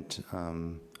significant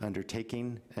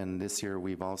undertaking, and this year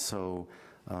we've also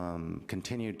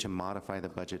continued to modify the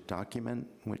budget document,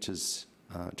 which is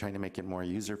trying to make it more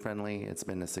user-friendly. It's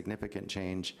been a significant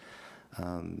change,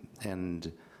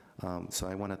 so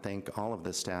I want to thank all of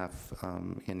the staff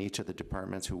in each of the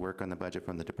departments who work on the budget,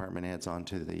 from the department heads on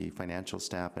to the financial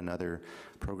staff and other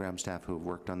program staff who have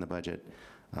worked on the budget.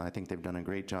 I think they've done a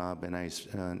great job, and I,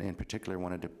 in particular,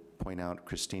 wanted to point out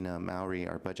Christina Mowry,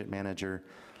 our budget manager,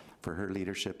 for her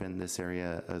leadership in this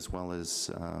area, as well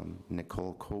as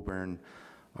Nicole Coburn,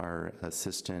 our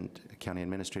assistant county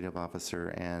administrative officer,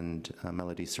 and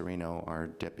Melody Sereno, our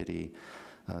deputy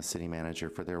city manager,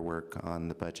 for their work on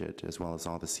the budget, as well as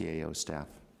all the CAO staff.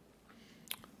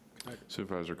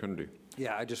 Supervisor Coonerty.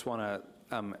 Yeah, I just want to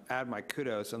add my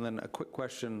kudos, and then a quick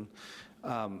question.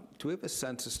 Do we have a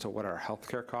sense as to what our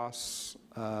healthcare costs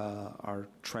are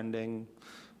trending,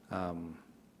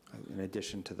 in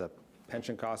addition to the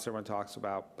pension costs everyone talks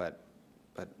about, but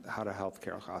how do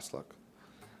healthcare costs look?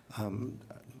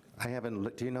 I haven't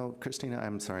looked. Do you know, Christina?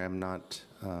 I'm sorry, I'm not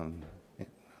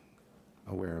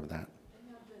aware of that.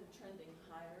 They have been trending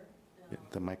higher.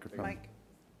 The microphone. Mike?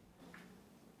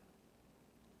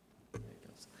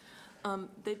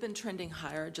 They've been trending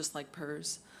higher, just like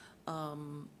PERS.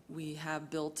 We have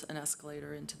built an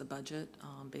escalator into the budget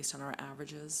based on our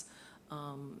averages.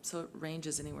 So it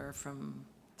ranges anywhere from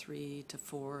 3 to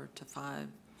 4 to 5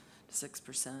 to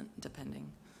 6%,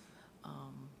 depending.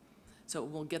 So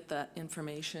we'll get that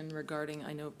information regarding,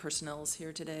 I know personnel is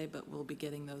here today, but we'll be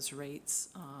getting those rates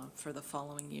for the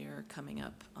following year coming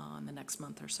up in the next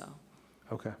month or so.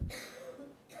 Okay.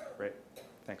 Great.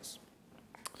 Thanks.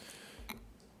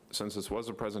 Since this was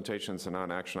a presentation, it's a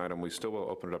non-action item, we still will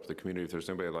open it up to the community. If there's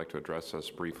anybody who'd like to address us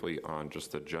briefly on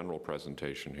just the general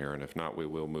presentation here, and if not, we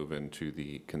will move into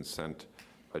the consent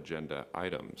agenda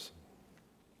items.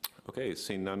 Okay,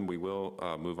 seeing none, we will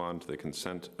move on to the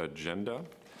consent agenda.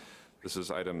 This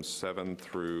is items 7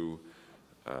 through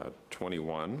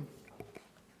 21.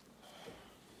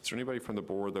 Is there anybody from the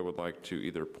board that would like to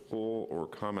either pull or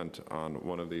comment on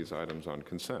one of these items on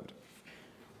consent?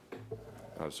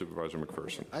 Supervisor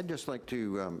McPherson. I'd just like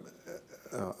to,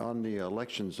 on the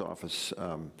elections office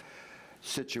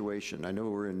situation, I know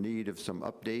we're in need of some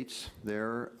updates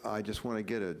there. I just want to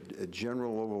get a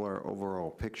general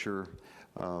overall picture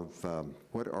of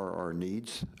what are our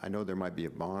needs. I know there might be a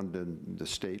bond in the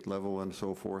state level and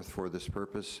so forth for this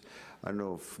purpose. I don't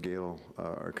know if Gail,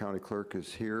 our county clerk,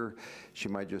 is here. She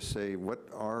might just say, what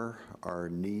are our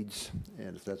needs?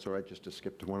 And if that's all right, just to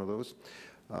skip to one of those.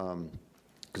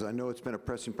 Because I know it's been a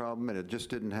pressing problem, and it just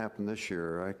didn't happen this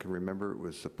year. I can remember it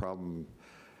was a problem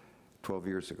 12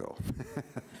 years ago.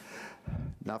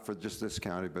 Not for just this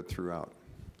county, but throughout.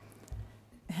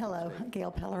 Hello,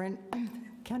 Gail Pellerin,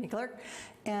 County Clerk.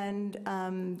 And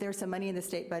there's some money in the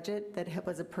state budget that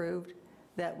was approved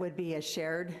that would be a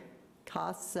shared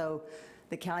cost. So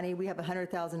the county, we have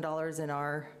 $100,000 in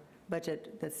our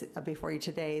budget that's before you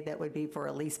today that would be for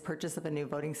a lease purchase of a new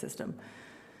voting system.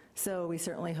 So we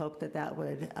certainly hope that that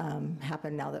would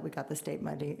happen now that we got the state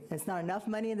money. It's not enough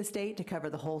money in the state to cover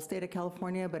the whole state of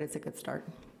California, but it's a good start.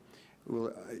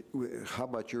 Well, how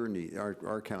about your need,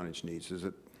 our county's needs? Is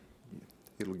it,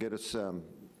 it'll get us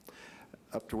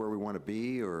up to where we want to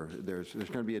be, or there's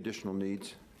going to be additional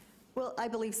needs? Well, I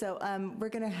believe so. We're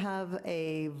going to have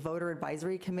a voter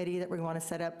advisory committee that we want to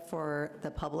set up for the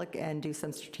public and do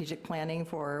some strategic planning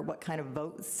for what kind of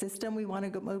vote system we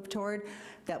want to move toward.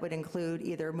 That would include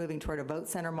either moving toward a vote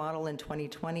center model in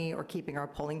 2020 or keeping our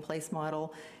polling place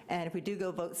model. And if we do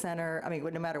go vote center, I mean,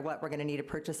 no matter what, we're going to need to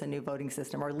purchase a new voting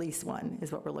system, or at least one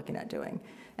is what we're looking at doing.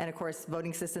 And of course,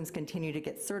 voting systems continue to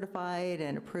get certified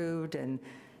and approved, and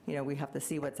we have to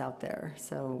see what's out there.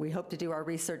 So we hope to do our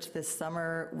research this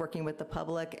summer, working with the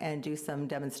public, and do some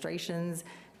demonstrations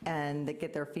and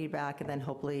get their feedback, and then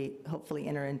hopefully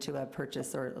enter into a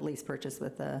purchase, or at least purchase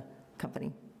with a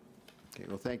company. Okay,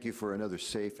 well, thank you for another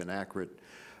safe and accurate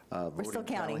We're still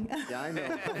voting counting. tally. Yeah, I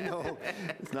know.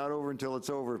 It's not over until it's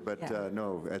over, but Yeah.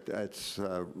 no, it's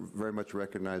very much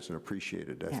recognized and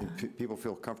appreciated. I think people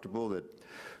feel comfortable that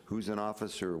who's in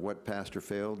office or what passed or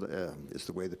failed is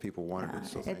the way that people wanted it,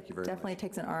 so thank you very It definitely much.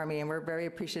 takes an army, and we're very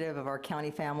appreciative of our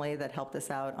county family that helped us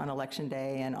out on Election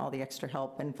Day, and all the extra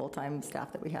help and full-time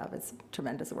staff that we have. It's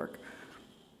tremendous work.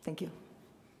 Thank you.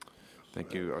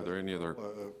 Thank you. Are there any other?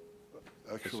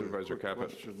 Actually, a Supervisor quick Caput?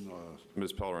 question.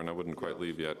 Ms. Pellerin, I wouldn't quite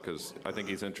leave yet, because I think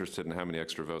he's interested in how many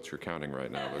extra votes you're counting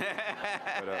right now.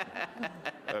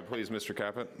 But, please, Mr.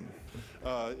 Caput.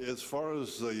 As far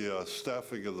as the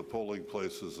staffing of the polling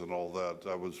places and all that,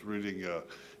 I was reading,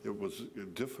 it was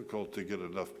difficult to get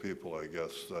enough people, I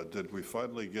guess. Did we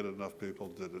finally get enough people?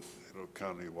 Did it,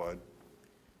 countywide?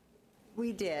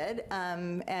 We did,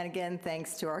 and again,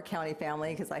 thanks to our county family,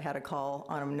 because I had a call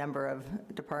on a number of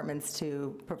departments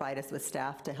to provide us with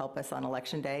staff to help us on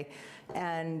Election Day,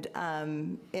 and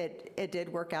it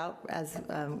did work out as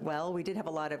well. We did have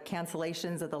a lot of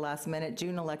cancellations at the last minute.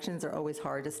 June elections are always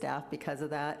hard to staff because of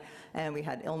that, and we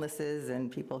had illnesses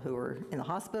and people who were in the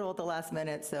hospital at the last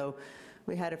minute, so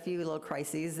we had a few little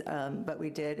crises, but we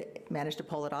did manage to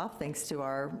pull it off thanks to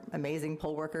our amazing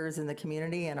poll workers in the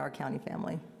community and our county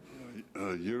family.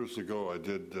 Years ago, I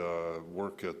did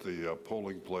work at the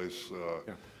polling place,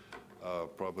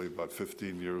 probably about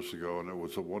 15 years ago, and it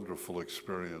was a wonderful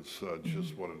experience.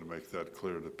 Just wanted to make that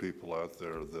clear to people out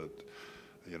there that,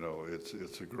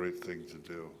 it's a great thing to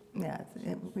do. Yeah,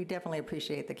 we definitely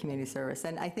appreciate the community service.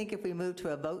 And I think if we move to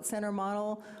a vote center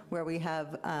model where we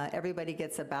have everybody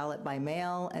gets a ballot by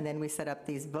mail, and then we set up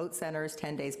these vote centers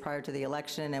 10 days prior to the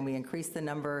election, and we increase the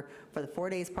number for the 4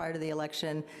 days prior to the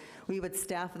election, we would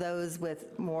staff those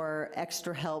with more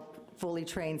extra help, fully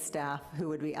trained staff who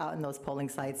would be out in those polling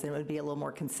sites, and it would be a little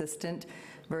more consistent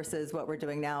versus what we're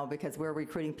doing now, because we're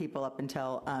recruiting people up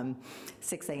until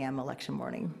 6 a.m. election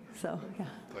morning. So, yeah.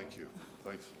 Thank you.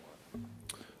 Thanks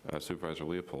a lot. Supervisor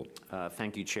Leopold.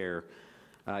 Thank you, Chair.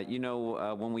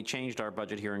 When we changed our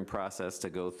budget hearing process to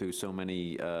go through so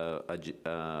many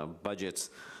budgets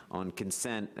on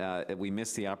consent, we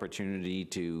missed the opportunity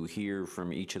to hear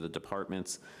from each of the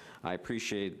departments. I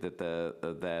appreciate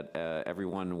that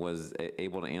everyone was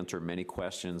able to answer many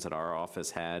questions that our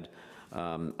office had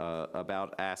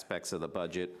about aspects of the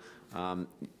budget.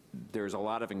 There's a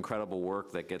lot of incredible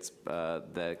work that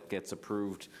gets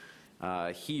approved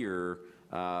here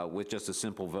with just a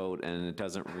simple vote, and it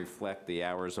doesn't reflect the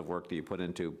hours of work that you put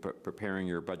into preparing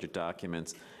your budget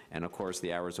documents, and of course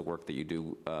the hours of work that you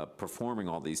do performing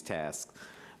all these tasks.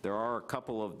 There are a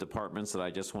couple of departments that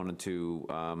I just wanted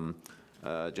to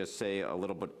just say a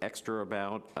little bit extra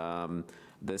about.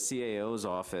 The CAO's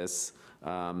office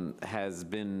has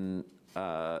been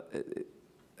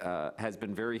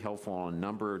very helpful on a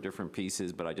number of different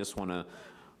pieces, but I just want to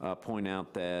point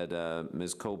out that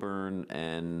Ms. Coburn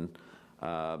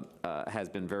has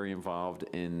been very involved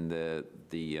in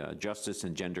the Justice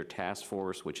and Gender Task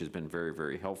Force, which has been very,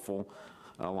 very helpful,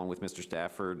 along with Mr.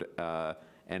 Stafford,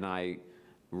 and I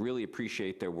really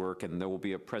appreciate their work, and there will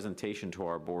be a presentation to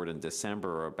our board in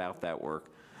December about that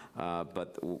work,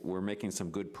 but we're making some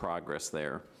good progress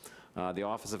there. The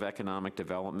Office of Economic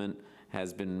Development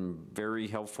has been very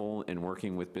helpful in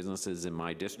working with businesses in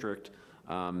my district,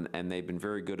 and they've been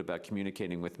very good about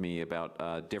communicating with me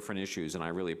about different issues, and I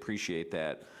really appreciate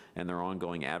that and their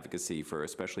ongoing advocacy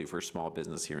especially for small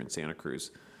business here in Santa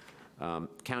Cruz.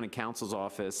 County Counsel's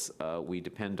office, we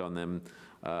depend on them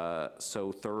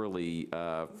so thoroughly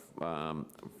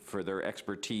for their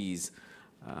expertise.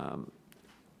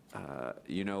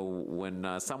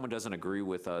 When someone doesn't agree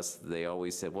with us, they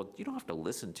always say, well, you don't have to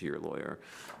listen to your lawyer.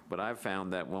 But I've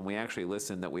found that when we actually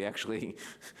listen, that we actually,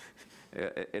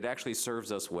 it actually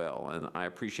serves us well. And I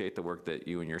appreciate the work that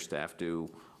you and your staff do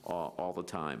all the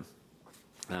time.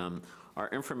 Our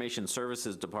Information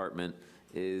Services Department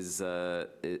is an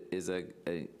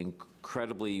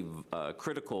incredibly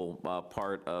critical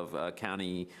part of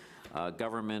county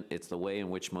government. It's the way in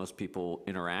which most people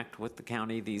interact with the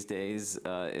county these days,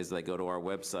 is they go to our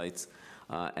websites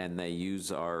and they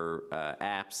use our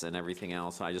apps and everything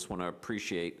else. I just want to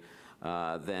appreciate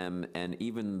them, and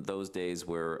even those days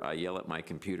where I yell at my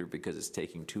computer because it's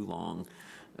taking too long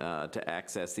to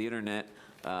access the internet.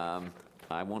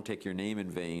 I won't take your name in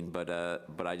vain, but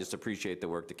I just appreciate the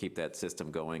work to keep that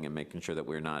system going and making sure that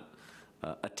we're not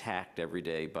attacked every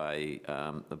day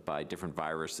by different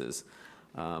viruses.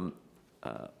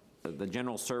 The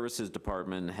General Services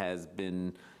Department has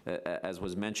been, as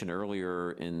was mentioned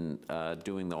earlier, in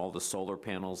doing all the solar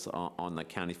panels on the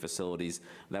county facilities.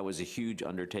 That was a huge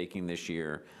undertaking this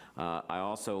year. I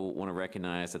also want to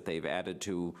recognize that they've added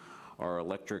to our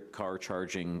electric car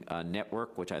charging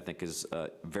network, which I think is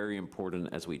very important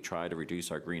as we try to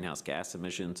reduce our greenhouse gas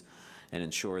emissions and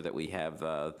ensure that we have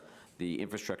the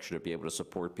infrastructure to be able to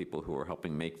support people who are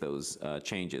helping make those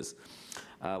changes.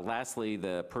 Lastly,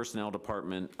 the Personnel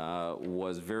Department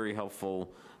was very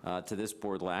helpful to this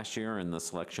board last year in the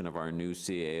selection of our new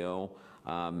CAO,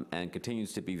 and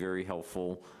continues to be very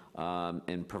helpful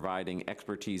in providing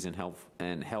expertise and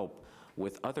help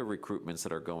with other recruitments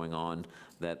that are going on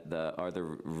that are the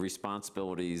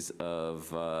responsibilities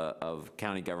of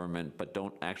county government, but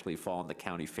don't actually fall in the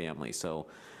county family. So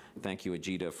thank you,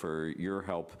 Ajita, for your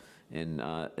help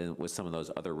with some of those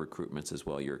other recruitments as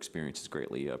well. Your experience is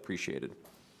greatly appreciated.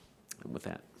 And with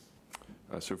that.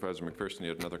 Supervisor McPherson, you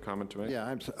had another comment to make?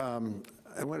 Yeah,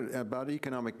 I wanted about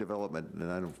economic development,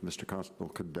 and I don't know if Mr. Constable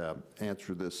could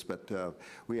answer this, but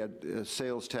we had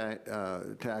sales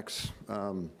tax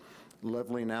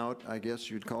leveling out, I guess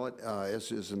you'd call it,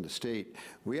 as is in the state.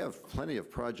 We have plenty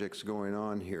of projects going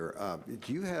on here.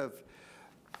 Do you have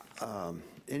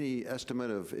any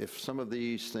estimate of if some of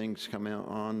these things come out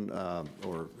on,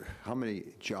 or how many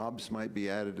jobs might be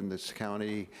added in this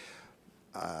county?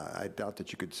 I doubt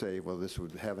that you could say, well, this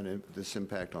would have this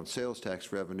impact on sales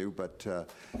tax revenue, but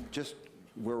just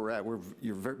where we're at,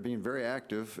 you're being very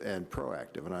active and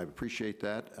proactive, and I appreciate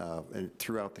that, and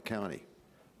throughout the county.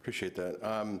 Appreciate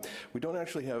that. We don't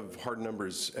actually have hard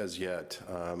numbers as yet.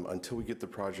 Until we get the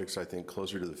projects, I think,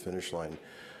 closer to the finish line,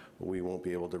 we won't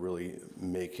be able to really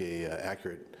make a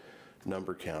accurate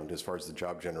number count as far as the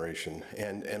job generation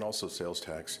and also sales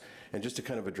tax. And just to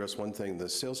kind of address one thing, the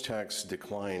sales tax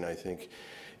decline, I think,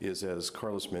 is, as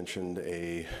Carlos mentioned,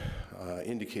 a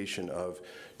indication of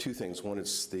two things. One,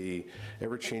 it's the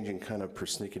ever-changing kind of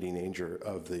persnickety nature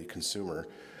of the consumer,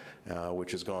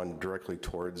 which has gone directly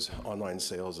towards online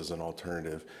sales as an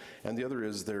alternative. And the other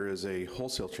is there is a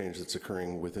wholesale change that's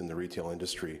occurring within the retail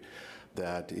industry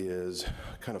that is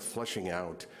kind of fleshing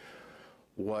out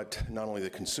what not only the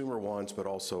consumer wants, but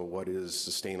also what is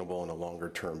sustainable on a longer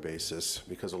term basis,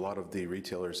 because a lot of the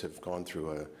retailers have gone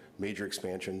through major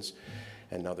expansions,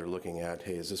 and now they're looking at,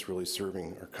 hey, is this really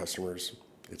serving our customers?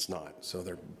 It's not, so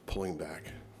they're pulling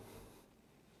back.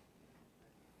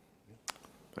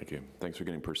 Thank you. Thanks for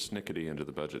getting persnickety into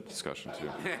the budget discussion, too.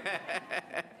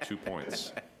 2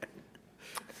 points.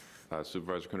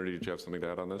 Supervisor Coonerty, did you have something to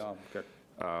add on this? No, good.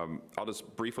 I'll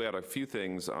just briefly add a few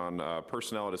things on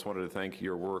personnel. I just wanted to thank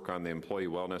your work on the employee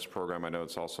wellness program. I know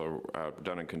it's also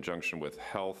done in conjunction with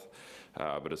health,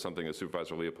 but it's something that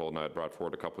Supervisor Leopold and I had brought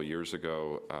forward a couple of years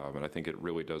ago, and I think it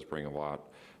really does bring a lot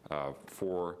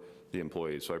for the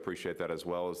employees. So I appreciate that, as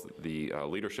well as the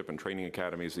leadership and training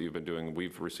academies that you've been doing.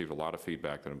 We've received a lot of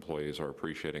feedback that employees are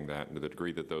appreciating that, and to the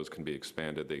degree that those can be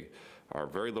expanded, they are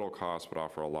very little cost but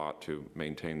offer a lot to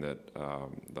maintain that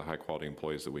the high quality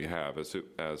employees that we have. As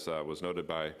was noted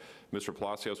by Mr.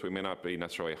 Palacios, we may not be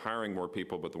necessarily hiring more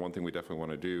people, but the one thing we definitely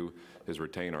want to do is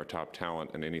retain our top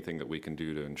talent, and anything that we can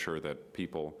do to ensure that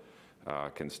people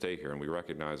can stay here. And we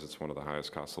recognize it's one of the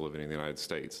highest costs of living in the United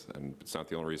States, and it's not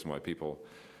the only reason why people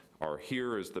are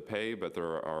here is the pay, but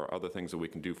there are other things that we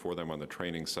can do for them on the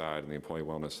training side and the employee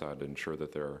wellness side to ensure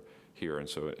that they're here. And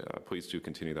so please do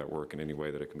continue that work in any way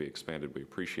that it can be expanded. We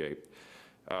appreciate.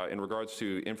 In regards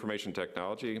to information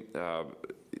technology,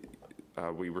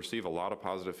 we receive a lot of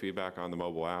positive feedback on the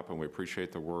mobile app, and we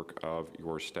appreciate the work of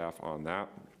your staff on that.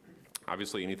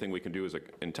 Obviously, anything we can do as an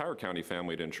entire county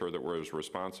family to ensure that we're as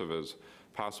responsive as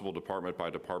possible, department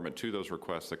by department, to those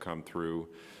requests that come through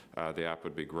the app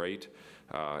would be great.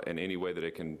 And any way that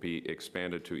it can be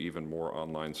expanded to even more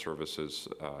online services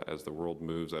as the world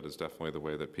moves, that is definitely the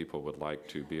way that people would like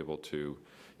to be able to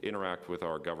interact with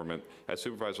our government. As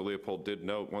Supervisor Leopold did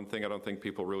note, one thing I don't think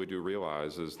people really do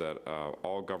realize is that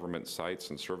all government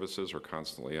sites and services are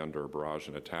constantly under a barrage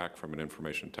and attack from an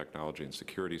information technology and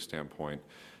security standpoint.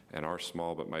 And our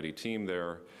small but mighty team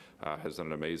there has done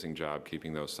an amazing job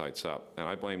keeping those sites up. And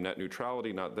I blame net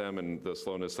neutrality, not them, and the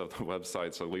slowness of the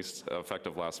websites, at least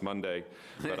effective last Monday.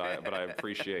 But I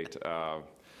appreciate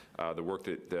the work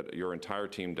that your entire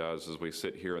team does as we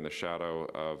sit here in the shadow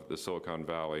of the Silicon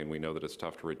Valley, and we know that it's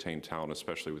tough to retain talent,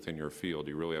 especially within your field.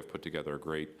 You really have put together a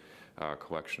great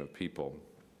collection of people.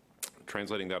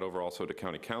 Translating that over also to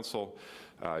County Council,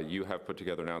 you have put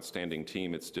together an outstanding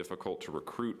team. It's difficult to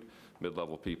recruit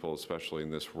mid-level people, especially in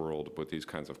this world with these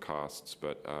kinds of costs,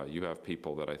 but you have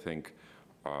people that I think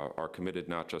are committed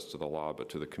not just to the law, but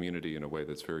to the community in a way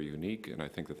that's very unique, and I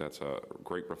think that that's a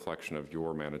great reflection of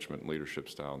your management and leadership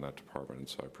style in that department, and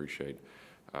so I appreciate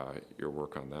your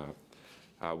work on that.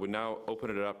 Would now open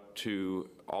it up to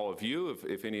all of you.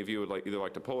 If any of you would either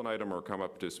like to pull an item or come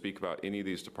up to speak about any of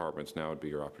these departments, now would be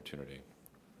your opportunity.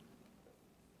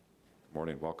 Good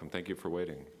morning, welcome, thank you for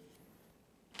waiting.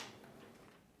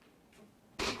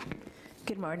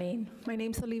 Good morning. My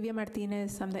name is Olivia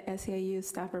Martinez. I'm the SEIU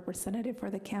staff representative for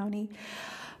the county.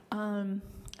 I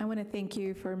want to thank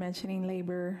you for mentioning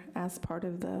labor as part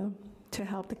of to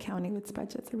help the county with its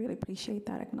budgets. I really appreciate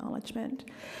that acknowledgement.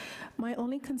 My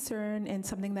only concern, and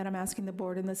something that I'm asking the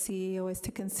board and the CEO, is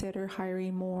to consider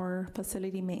hiring more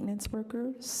facility maintenance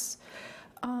workers,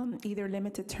 either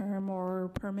limited term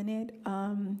or permanent.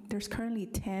 There's currently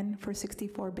 10 for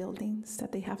 64 buildings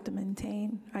that they have to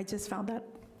maintain. I just found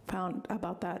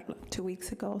about that 2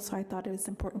 weeks ago, so I thought it was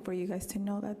important for you guys to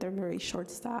know that they're very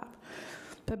short-staffed.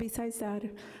 But besides that,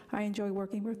 I enjoy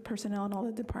working with personnel in all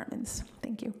the departments.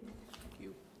 Thank you.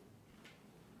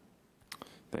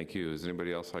 Thank you. Does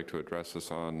anybody else like to address us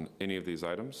on any of these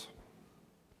items?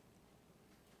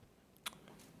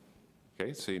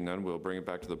 Okay, seeing none, we'll bring it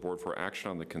back to the board for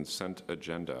action on the consent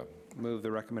agenda. Move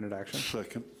the recommended action.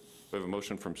 Second. We have a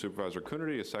motion from Supervisor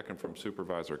Coonerty, a second from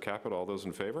Supervisor Caput. All those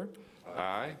in favor?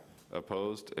 Aye.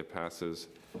 Opposed? It passes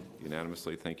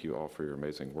unanimously. Thank you all for your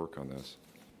amazing work on this.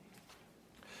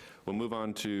 We'll move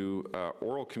on to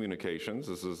oral communications.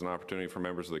 This is an opportunity for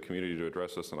members of the community to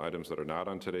address us on items that are not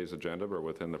on today's agenda, but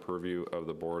within the purview of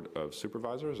the Board of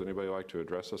Supervisors. Anybody like to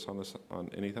address us on this, on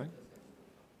anything?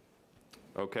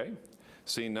 Okay.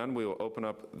 Seeing none, we will open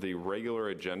up the regular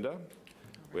agenda.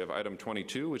 We have item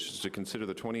 22, which is to consider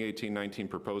the 2018-19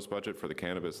 proposed budget for the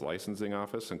Cannabis Licensing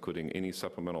Office, including any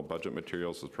supplemental budget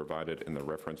materials as provided in the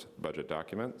reference budget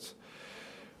documents.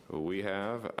 We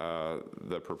have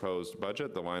the proposed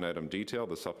budget, the line item detail,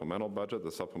 the supplemental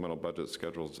budget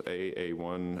schedules A,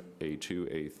 A1,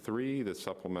 A2, A3, the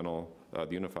supplemental, the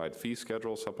unified fee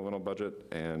schedule, supplemental budget,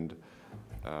 and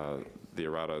the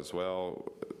errata as well.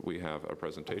 We have a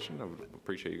presentation. I would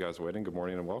appreciate you guys waiting. Good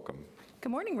morning and welcome. Good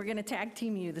morning. We're going to tag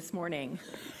team you this morning.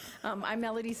 I'm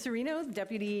Melody Serino,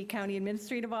 Deputy County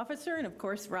Administrative Officer, and of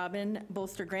course, Robin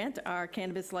Bolster-Grant, our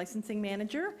Cannabis Licensing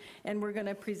Manager. And we're going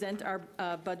to present our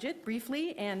budget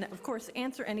briefly and, of course,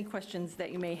 answer any questions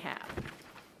that you may have.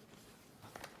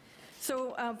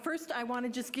 So first, I want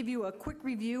to just give you a quick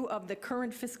review of the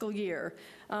current fiscal year.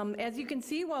 As you can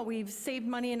see, while we've saved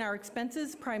money in our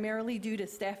expenses, primarily due to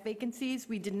staff vacancies,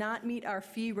 we did not meet our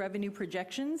fee revenue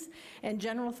projections, and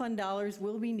general fund dollars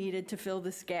will be needed to fill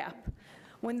this gap.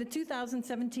 When the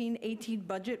 2017-18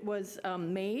 budget was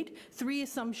made, 3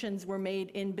 assumptions were made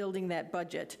in building that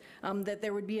budget. That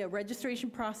there would be a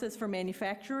registration process for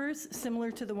manufacturers,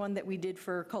 similar to the one that we did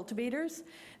for cultivators,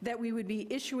 that we would be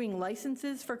issuing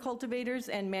licenses for cultivators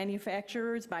and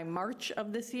manufacturers by March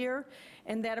of this year,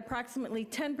 and that approximately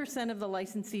 10% of the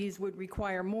licensees would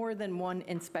require more than 1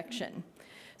 inspection.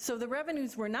 So the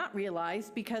revenues were not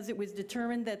realized because it was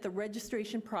determined that the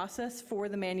registration process for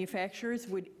the manufacturers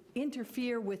would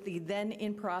interfere with the then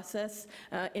in-process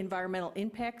environmental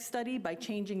impact study by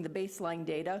changing the baseline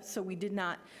data, so we did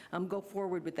not go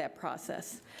forward with that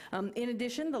process. In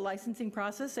addition, the licensing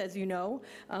process, as you know,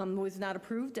 was not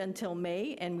approved until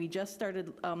May, and we just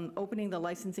started opening the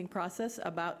licensing process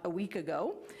about a week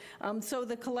ago. So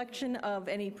the collection of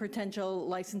any potential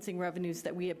licensing revenues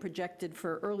that we had projected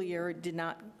for earlier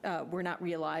were not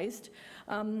realized.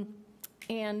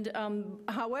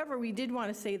 However, we did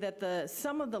want to say that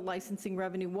some of the licensing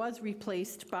revenue was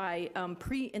replaced by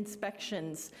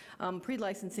pre-inspections,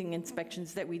 pre-licensing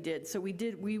inspections that we did. So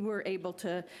we were able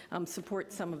to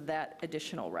support some of that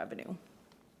additional revenue.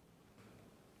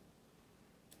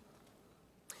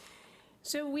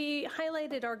 So we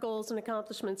highlighted our goals and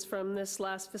accomplishments from this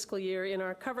last fiscal year in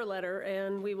our cover letter,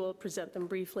 and we will present them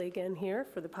briefly again here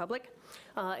for the public.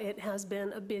 It has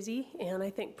been a busy and I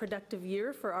think productive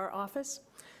year for our office.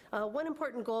 One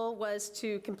important goal was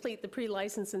to complete the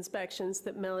pre-license inspections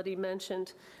that Melody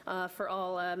mentioned for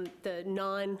all the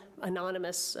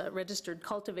non-anonymous registered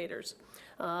cultivators.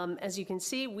 As you can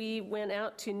see, we went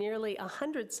out to nearly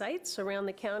 100 sites around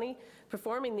the county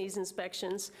performing these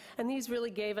inspections, and these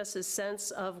really gave us a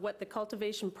sense of what the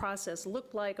cultivation process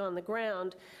looked like on the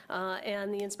ground,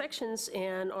 and the inspections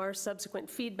and our subsequent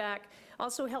feedback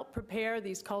also helped prepare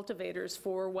these cultivators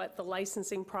for what the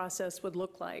licensing process would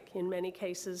look like. In many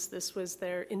cases, this was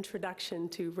their introduction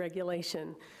to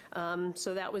regulation,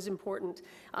 so that was important.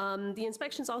 The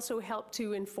inspections also helped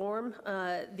to inform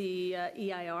the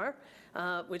EIR,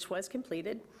 which was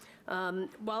completed.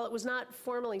 While it was not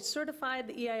formally certified,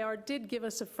 the EIR did give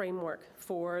us a framework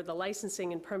for the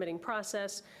licensing and permitting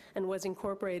process and was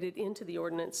incorporated into the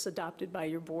ordinance adopted by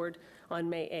your board on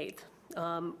May 8th.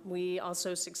 We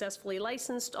also successfully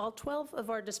licensed all 12 of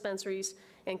our dispensaries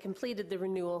and completed the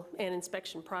renewal and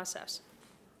inspection process.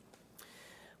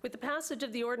 With the passage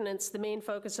of the ordinance, the main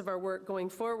focus of our work going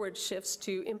forward shifts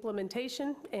to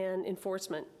implementation and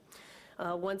enforcement.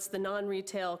 Once the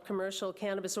non-retail commercial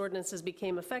cannabis ordinances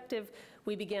became effective,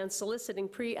 we began soliciting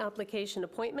pre-application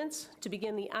appointments to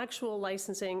begin the actual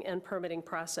licensing and permitting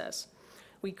process.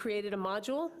 We created a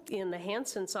module in the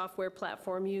Hansen software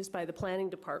platform used by the planning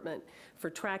department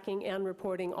for tracking and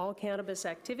reporting all cannabis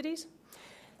activities.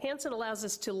 Hansen allows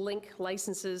us to link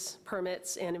licenses,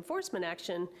 permits, and enforcement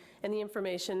action, and the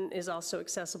information is also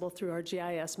accessible through our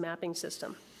GIS mapping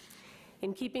system.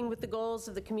 In keeping with the goals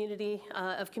of the community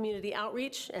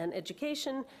outreach and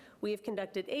education, we have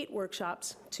conducted 8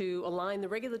 workshops to align the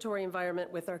regulatory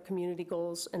environment with our community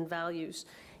goals and values.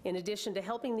 In addition to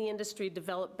helping the industry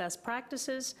develop best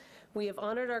practices, we have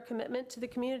honored our commitment to the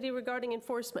community regarding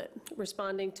enforcement,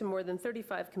 responding to more than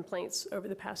 35 complaints over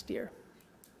the past year.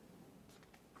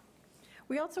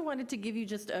 We also wanted to give you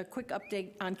just a quick update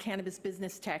on cannabis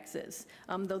business taxes.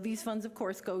 Though these funds, of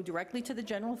course, go directly to the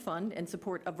general fund and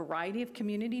support a variety of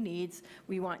community needs,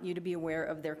 we want you to be aware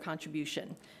of their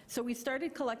contribution. So we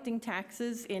started collecting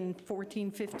taxes in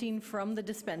 14-15 from the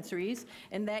dispensaries,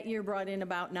 and that year brought in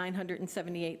about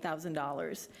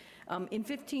 $978,000. In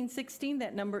 15-16,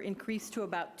 that number increased to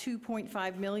about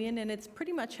 $2.5 million, and it's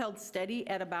pretty much held steady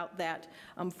at about that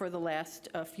for the last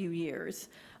few years.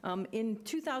 In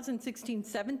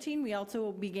 2016-17, we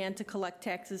also began to collect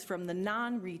taxes from the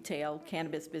non-retail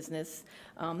cannabis business,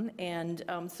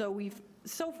 so we've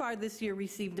so far this year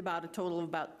received about a total of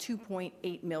about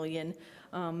 $2.8 million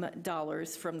from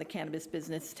the cannabis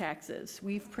business taxes.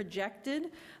 We've projected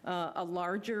a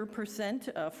larger percent,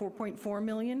 $4.4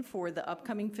 million for the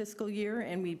upcoming fiscal year,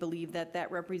 and we believe that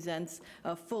that represents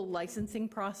a full licensing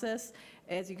process.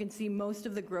 As you can see, most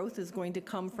of the growth is going to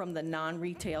come from the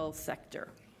non-retail sector.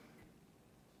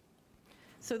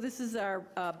 So this is our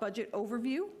budget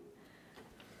overview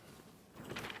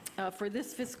for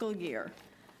this fiscal year.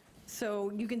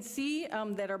 So you can see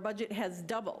that our budget has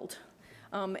doubled.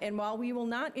 And while we will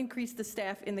not increase the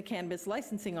staff in the cannabis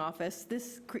licensing office,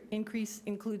 this increase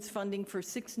includes funding for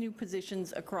 6 new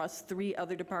positions across 3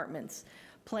 other departments: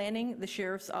 planning, the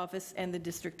sheriff's office, and the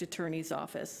district attorney's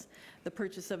office. The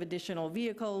purchase of additional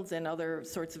vehicles and other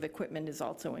sorts of equipment is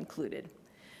also included.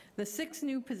 The 6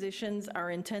 new positions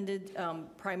are intended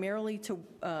primarily to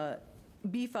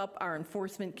beef up our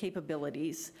enforcement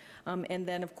capabilities, and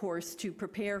then, of course, to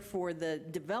prepare for the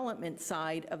development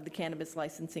side of the cannabis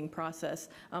licensing process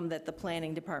that the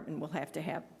planning department will have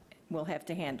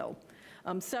to handle.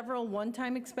 Several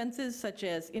one-time expenses, such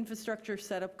as infrastructure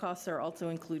setup costs, are also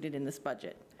included in this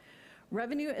budget.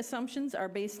 Revenue assumptions are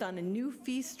based on a new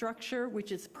fee structure,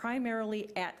 which is primarily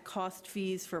at-cost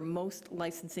fees for most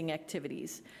licensing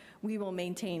activities. We will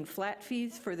maintain flat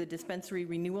fees for the dispensary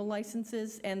renewal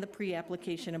licenses and the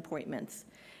pre-application appointments.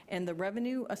 And the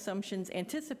revenue assumptions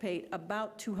anticipate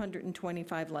about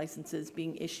 225 licenses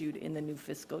being issued in the new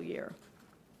fiscal year.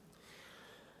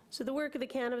 So the work of the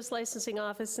Cannabis Licensing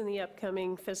Office in the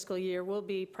upcoming fiscal year will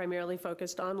be primarily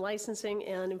focused on licensing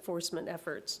and enforcement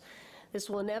efforts. This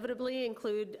will inevitably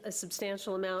include a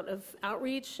substantial amount of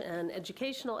outreach and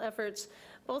educational efforts,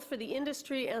 both for the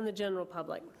industry and the general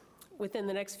public. Within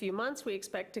the next few months, we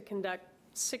expect to conduct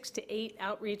 6 to 8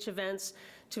 outreach events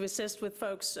to assist with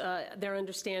folks, their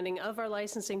understanding of our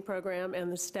licensing program and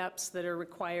the steps that are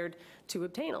required to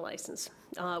obtain a license.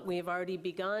 We have already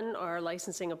begun our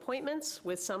licensing appointments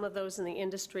with some of those in the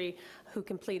industry who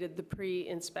completed the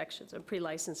pre-inspections, or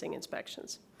pre-licensing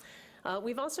inspections.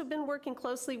 We've also been working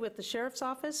closely with the Sheriff's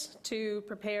Office to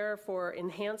prepare for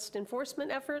enhanced enforcement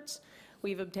efforts.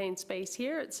 We've obtained space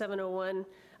here at 701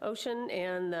 Ocean,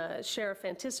 and the Sheriff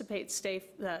anticipates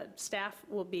staff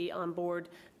will be on board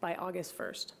by August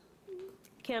 1st.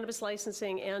 Cannabis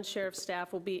licensing and sheriff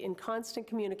staff will be in constant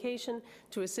communication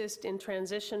to assist in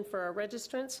transition for our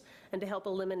registrants and to help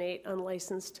eliminate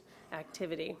unlicensed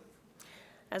activity.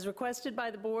 As requested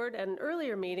by the board at an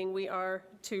earlier meeting, we are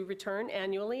to return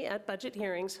annually at budget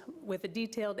hearings with a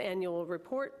detailed annual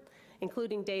report,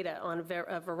 including data on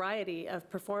a variety of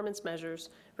performance measures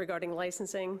regarding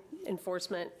licensing,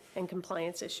 enforcement, and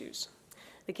compliance issues.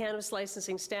 The cannabis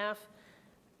licensing staff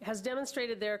has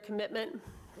demonstrated their commitment,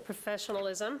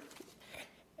 professionalism,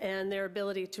 and their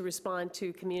ability to respond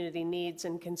to community needs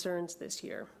and concerns this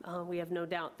year. We have no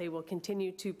doubt they will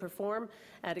continue to perform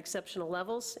at exceptional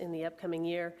levels in the upcoming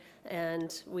year,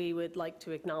 and we would like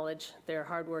to acknowledge their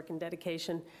hard work and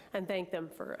dedication and thank them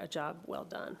for a job well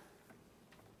done.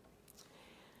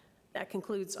 That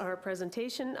concludes our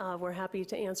presentation. We're happy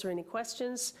to answer any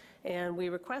questions, and we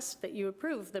request that you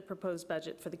approve the proposed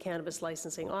budget for the Cannabis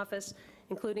Licensing Office,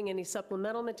 including any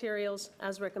supplemental materials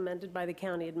as recommended by the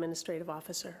County Administrative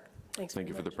Officer. Thanks. Thank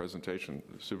you for the presentation.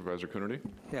 Supervisor Coonerty?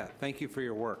 Yeah, thank you for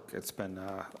your work. It's been,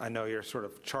 I know you're sort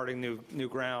of charting new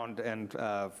ground, and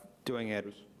doing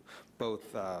it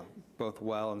both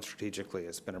well and strategically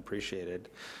has been appreciated.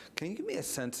 Can you give me a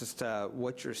sense as to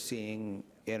what you're seeing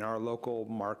in our local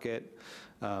market?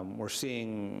 We're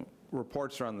seeing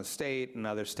reports around the state and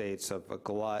other states of a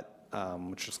glut,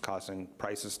 which is causing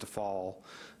prices to fall,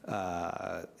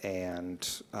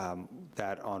 and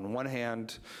that on one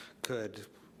hand could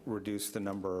reduce the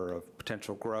number of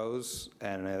potential grows,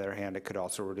 and on the other hand, it could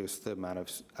also reduce the amount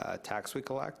of tax we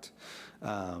collect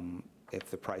if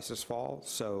the prices fall.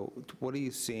 So what are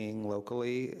you seeing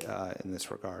locally in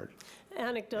this regard?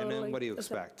 Anecdotally. And then what do you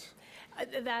expect?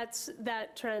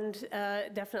 That trend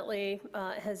definitely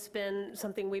has been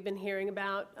something we've been hearing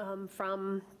about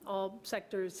from all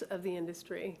sectors of the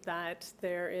industry, that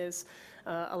there is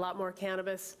a lot more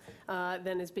cannabis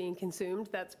than is being consumed.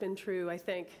 That's been true, I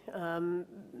think,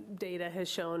 data has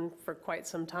shown for quite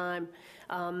some time.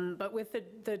 But with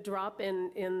the drop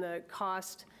in the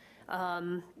cost,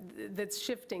 that's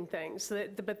shifting things.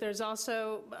 But there's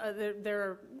also, there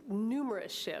are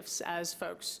numerous shifts as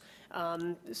folks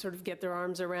sort of get their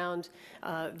arms around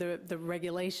the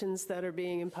regulations that are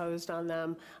being imposed on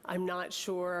them. I'm not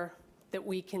sure that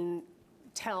we can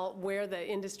tell where the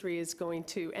industry is going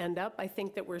to end up. I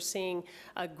think that we're seeing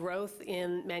a growth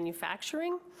in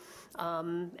manufacturing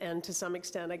and to some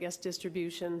extent, I guess,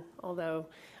 distribution, although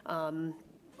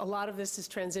a lot of this is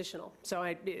transitional, so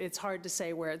it's hard to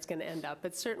say where it's going to end up.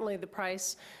 But certainly the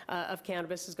price of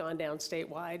cannabis has gone down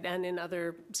statewide and in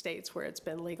other states where it's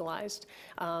been legalized.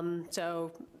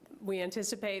 So we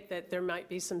anticipate that there might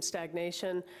be some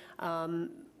stagnation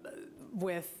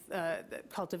with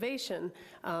cultivation,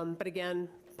 but again,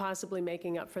 possibly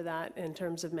making up for that in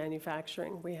terms of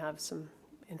manufacturing. We have some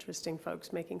interesting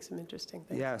folks making some interesting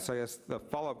things. Yeah, so I guess the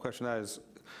follow-up question to that is,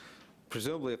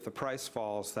 presumably if the price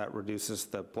falls, that reduces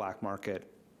the black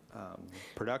market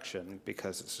production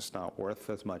because it's just not worth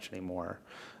as much anymore.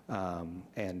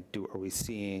 And are we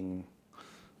seeing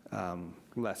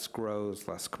less grows,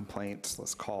 less complaints,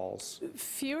 less calls?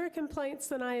 Fewer complaints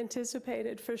than I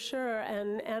anticipated, for sure.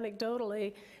 And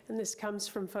anecdotally, and this comes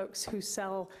from folks who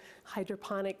sell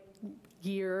hydroponic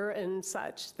gear and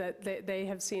such, that they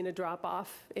have seen a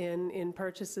drop-off in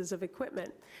purchases of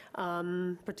equipment,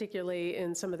 particularly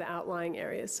in some of the outlying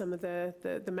areas, some of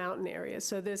the mountain areas.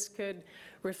 So this could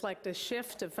reflect a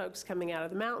shift of folks coming out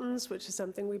of the mountains, which is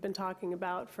something we've been talking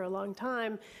about for a long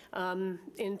time,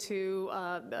 into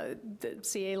the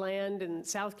CA land in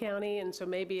South County. And so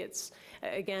maybe it's,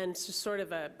 again, just sort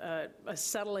of a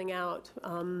settling out.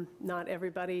 Not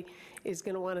everybody is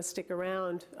going to want to stick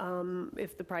around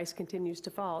if the price continues to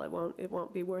fall. It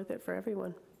won't be worth it for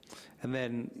everyone. And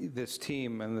then this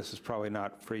team, and this is probably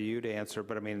not for you to answer,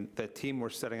 but I mean, the team we're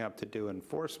setting up to do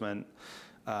enforcement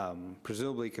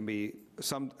presumably can be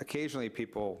occasionally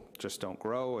people just don't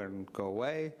grow and go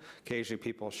away. Occasionally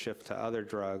people shift to other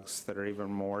drugs that are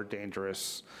even more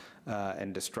dangerous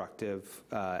and destructive,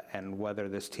 and whether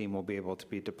this team will be able to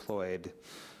be deployed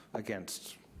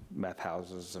against meth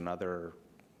houses and other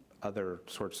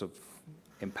sorts of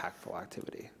impactful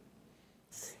activity.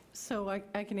 So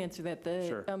I can answer that. The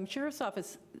Sure. Sheriff's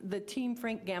Office, the team,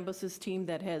 Frank Gambus's team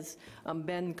that has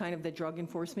been kind of the drug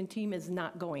enforcement team, is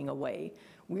not going away.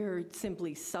 We're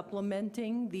simply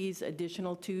supplementing these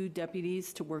additional 2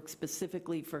 deputies to work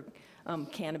specifically for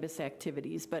cannabis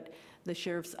activities. But the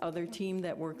sheriff's other team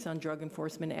that works on drug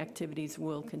enforcement activities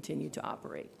will continue to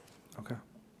operate. Okay.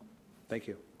 Thank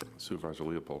you. Supervisor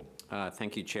Leopold.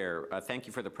 Thank you, Chair. Thank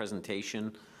you for the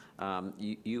presentation.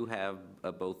 You have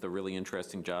both a really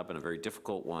interesting job and a very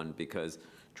difficult one, because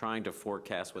trying to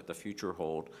forecast what the future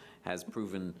hold has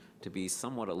proven to be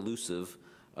somewhat elusive,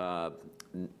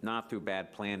 not through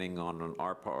bad planning on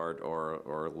our part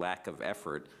or lack of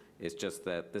effort. It's just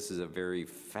that this is a very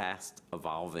fast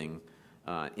evolving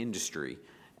industry,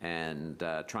 and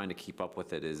trying to keep up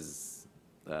with it is,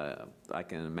 I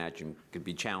can imagine, could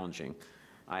be challenging.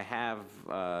 I have,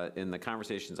 in the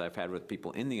conversations I've had with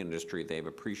people in the industry, they've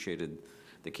appreciated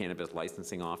the Cannabis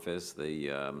Licensing Office,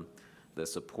 the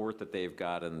support that they've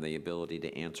got, and the ability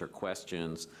to answer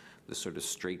questions, the sort of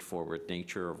straightforward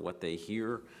nature of what they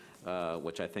hear,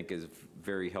 which I think is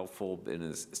very helpful and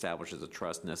establishes a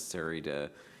trust necessary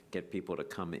to get people to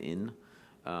come in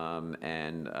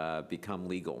and become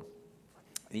legal.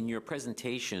 In your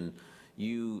presentation,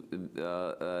 you,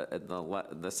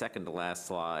 the second to last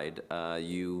slide,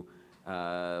 you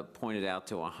pointed out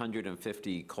to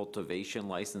 150 cultivation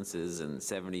licenses and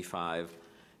 75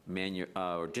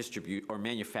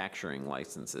 manufacturing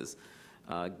licenses.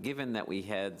 Given that we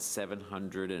had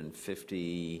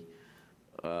 750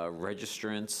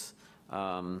 registrants,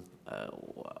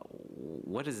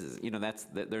 what is,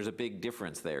 there's a big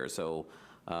difference there. So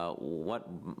what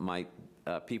might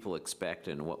people expect,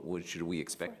 and what should we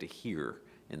expect to hear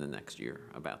in the next year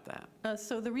about that?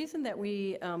 So the reason that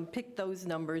we picked those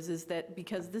numbers is that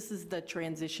because this is the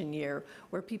transition year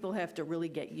where people have to really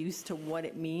get used to what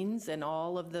it means and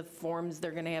all of the forms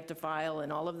they're going to have to file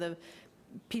and all of the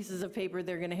pieces of paper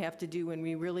they're going to have to do, and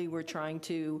we really were trying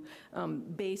to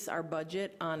base our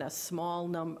budget on a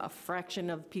a fraction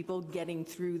of people getting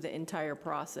through the entire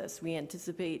process. We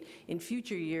anticipate in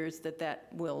future years that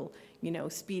will,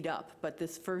 speed up, but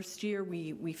this first year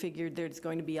we figured there's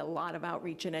going to be a lot of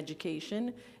outreach and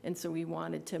education, and so we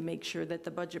wanted to make sure that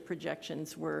the budget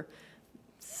projections were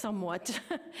somewhat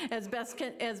as best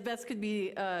could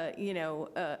be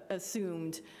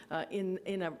assumed in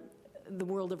the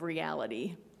world of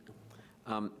reality.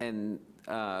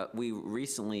 We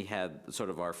recently had sort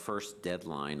of our first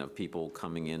deadline of people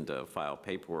coming in to file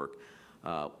paperwork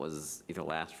was either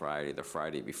last Friday or the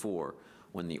Friday before,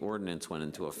 when the ordinance went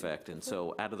into effect. And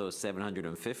so out of those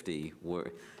 750,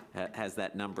 has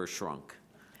that number shrunk?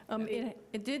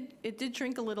 It did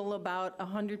shrink a little. About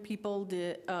 100 people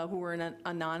who were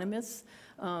anonymous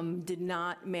did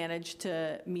not manage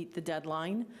to meet the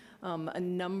deadline. A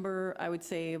number, I would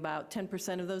say about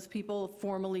 10% of those people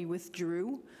formally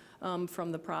withdrew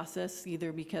from the process,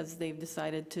 either because they've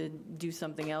decided to do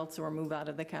something else or move out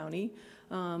of the county.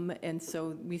 And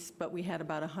so we had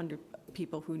about 100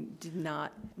 people who did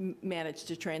not manage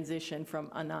to transition from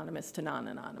anonymous to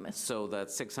non-anonymous. So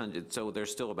that's 600, so there's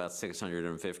still about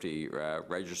 650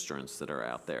 registrants that are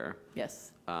out there.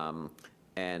 Yes.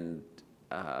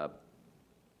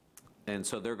 And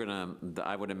so they're gonna,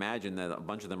 I would imagine that a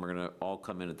bunch of them are gonna all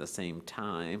come in at the same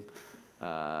time,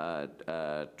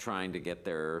 trying to get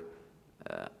their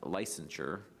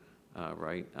licensure,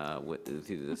 right,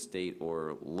 with either the state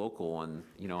or local, and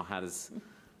how does...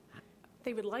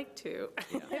 They would like to,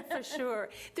 for sure.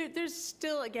 There's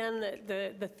still, again,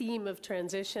 the theme of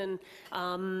transition.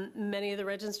 Many of the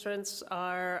registrants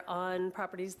are on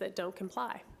properties that don't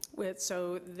comply with,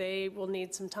 so they will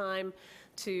need some time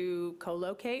to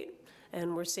co-locate,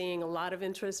 and we're seeing a lot of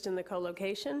interest in the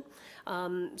co-location.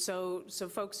 So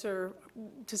folks are,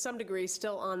 to some degree,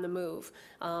 still on the move.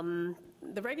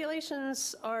 The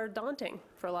regulations are daunting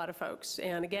for a lot of folks,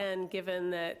 and again, given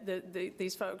that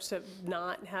these folks have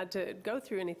not had to go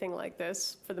through anything like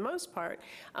this for the most part,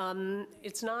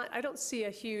 it's not, I don't see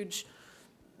a huge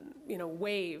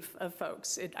wave of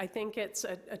folks. I think it's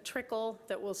a trickle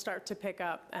that will start to pick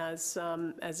up as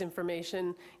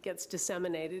information gets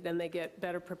disseminated and they get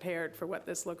better prepared for what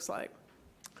this looks like.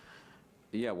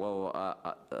 Yeah, well,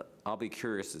 I'll be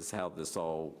curious as how this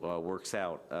all works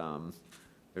out.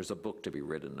 There's a book to be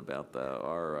written about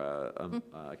our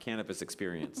cannabis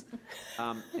experience.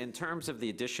 In terms of the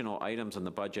additional items on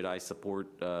the budget, I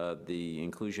support the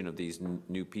inclusion of these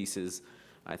new pieces.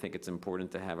 I think it's important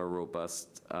to have a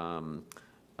robust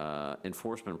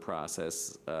enforcement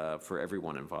process for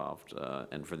everyone involved,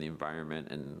 and for the environment,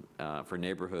 and for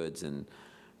neighborhoods, and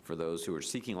for those who are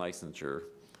seeking licensure.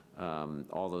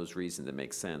 All those reasons, it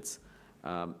makes sense.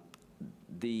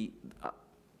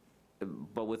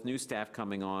 But with new staff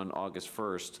coming on August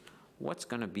 1st, what's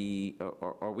going to be,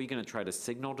 are we going to try to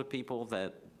signal to people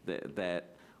that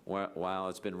while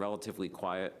it's been relatively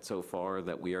quiet so far,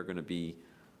 that we are going to be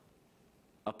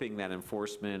upping that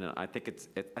enforcement? And I think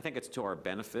it's to our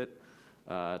benefit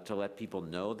to let people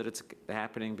know that it's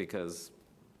happening, because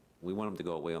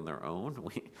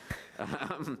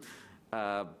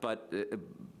but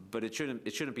But it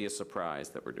shouldn't be a surprise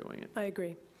that we're doing it. I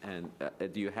agree. And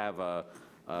do you have a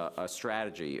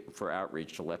strategy for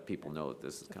outreach to let people know that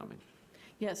this is coming?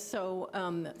 Yes, so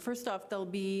first off, there'll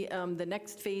be the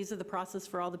next phase of the process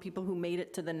for all the people who made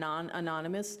it to the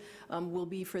non-anonymous will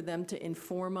be for them to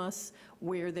inform us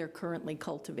where they're currently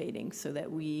cultivating so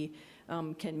that we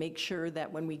can make sure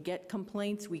that when we get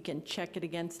complaints, we can check it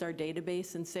against our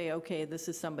database and say, okay, this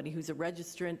is somebody who's a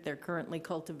registrant, they're currently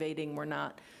cultivating, we're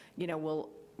not, we'll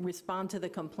respond to the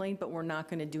complaint, but we're not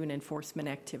going to do an enforcement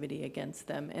activity against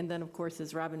them. And then, of course,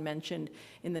 as Robin mentioned,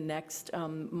 in the next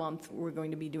month, we're going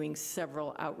to be doing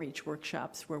several outreach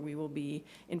workshops where we will be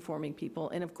informing people.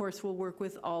 And of course, we'll work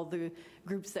with all the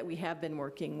groups that we have been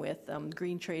working with,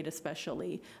 Green Trade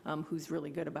especially, who's really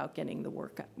good about getting the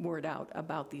word out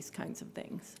about these kinds of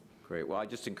things. Great. Well, I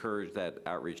just encourage that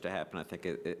outreach to happen. I think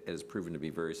it has proven to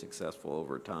be very successful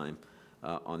over time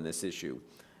on this issue.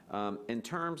 In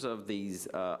terms of these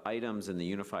items in the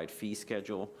unified fee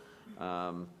schedule,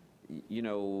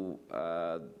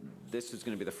 this is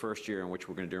going to be the first year in which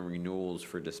we're going to do renewals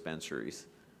for dispensaries.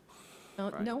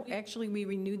 Right. No, actually, we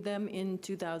renewed them in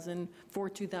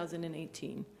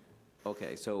 2018.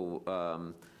 Okay, so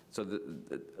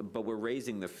but we're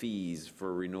raising the fees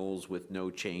for renewals with no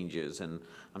changes, and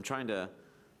I'm trying to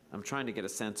get a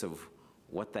sense of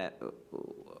what that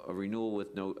a renewal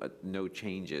with no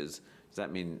changes. Does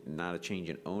that mean not a change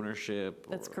in ownership?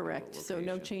 That's correct. So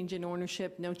no change in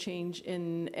ownership, no change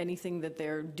in anything that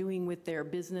they're doing with their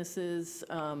businesses.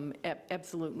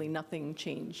 Absolutely nothing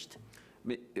changed.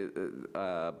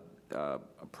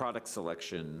 Product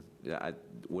selection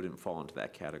wouldn't fall into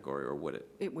that category, or would it?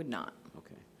 It would not.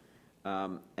 Okay.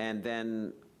 And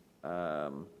then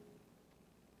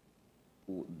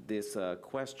this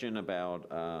question about,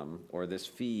 or this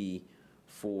fee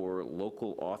for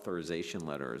local authorization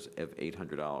letters of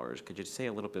 $800. Could you say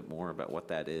a little bit more about what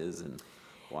that is and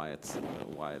why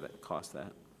that costs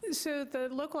that? So the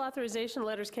local authorization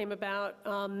letters came about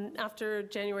after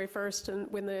January 1st, and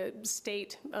when the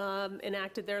state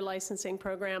enacted their licensing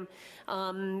program.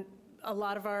 A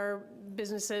lot of our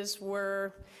businesses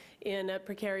were in a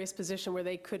precarious position where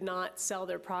they could not sell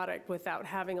their product without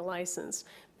having a license.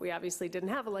 We obviously didn't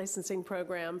have a licensing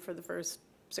program for the first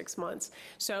 6 months.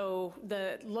 So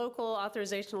the local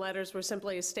authorization letters were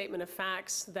simply a statement of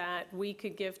facts that we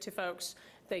could give to folks.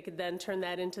 They could then turn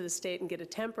that into the state and get a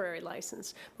temporary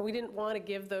license. But we didn't want to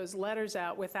give those letters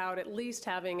out without at least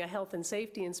having a health and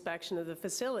safety inspection of the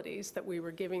facilities that we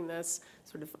were giving this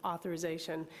sort of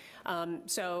authorization.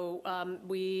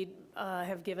 We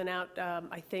have given out,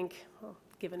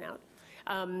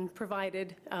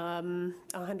 provided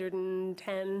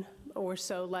 110 or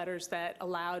so letters that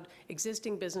allowed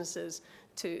existing businesses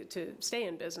to stay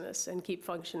in business and keep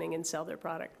functioning and sell their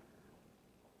product.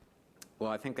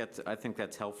 Well, I think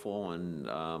that's helpful, and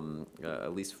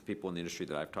at least people in the industry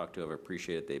that I've talked to have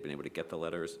appreciated they've been able to get the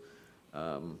letters.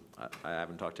 I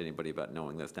haven't talked to anybody about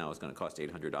knowing this now is going to cost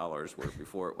 $800, where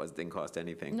before it didn't cost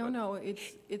anything. No,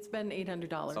 it's been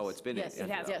 $800. Oh, it's been yes, $800.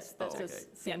 it has. Yes, that's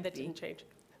that didn't change.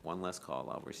 One less call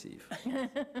I'll receive.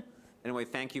 Anyway,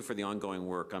 thank you for the ongoing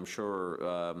work. I'm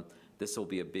sure this will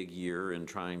be a big year in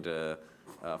trying to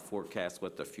forecast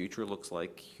what the future looks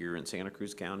like here in Santa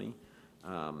Cruz County,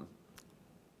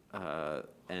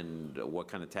 and what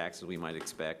kind of taxes we might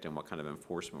expect and what kind of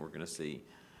enforcement we're going to see.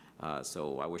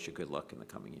 So I wish you good luck in the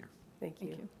coming year. Thank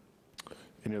you.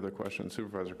 Any other questions?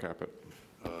 Supervisor Caput.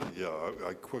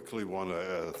 I quickly want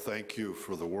to thank you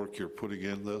for the work you're putting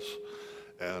in this,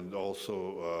 and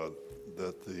also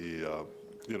that the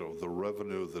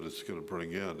revenue that it's going to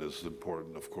bring in is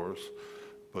important, of course,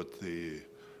 but the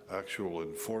actual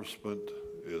enforcement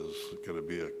is going to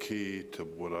be a key to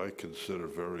what I consider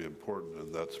very important,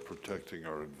 and that's protecting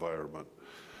our environment.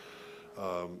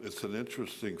 It's an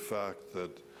interesting fact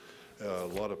that a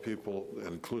lot of people,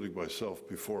 including myself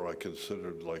before, I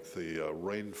considered like the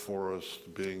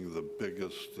rainforest being the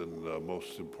biggest and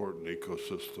most important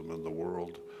ecosystem in the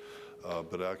world.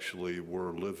 But actually,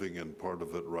 we're living in part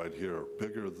of it right here.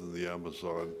 Bigger than the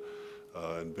Amazon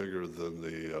and bigger than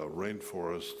the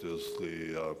rainforest is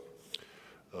the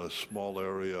small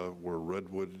area where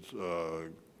redwood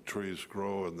trees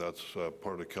grow, and that's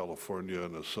part of California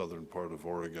and a southern part of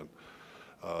Oregon.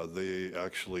 They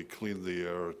actually clean the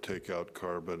air, take out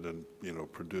carbon, and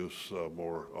produce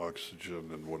more oxygen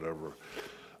and whatever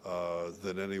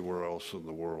than anywhere else in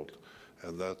the world.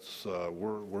 And that's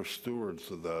we're stewards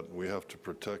of that, and we have to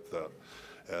protect that.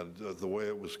 And the way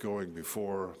it was going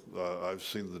before, I've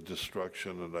seen the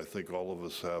destruction, and I think all of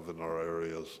us have in our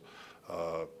areas.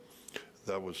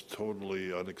 That was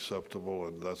totally unacceptable,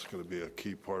 and that's going to be a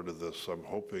key part of this. I'm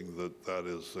hoping that that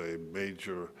is a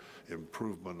major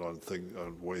improvement on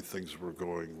the way things were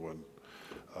going when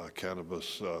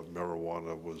cannabis,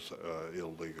 marijuana was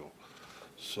illegal.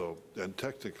 So, and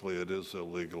technically it is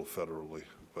illegal federally,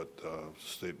 but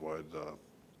statewide,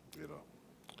 you know.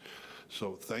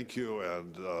 So thank you,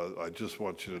 and I just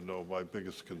want you to know my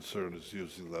biggest concern is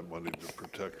using that money to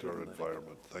protect our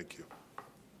environment. Thank you.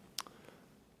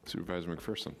 Supervisor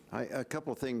McPherson. A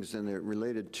couple of things, and they're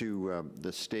related to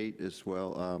the state as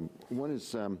well. One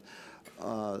is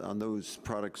on those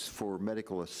products for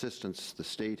medical assistance, the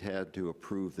state had to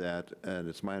approve that, and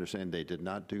it's my understanding they did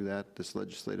not do that this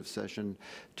legislative session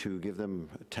to give them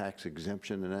a tax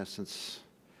exemption in essence.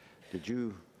 Did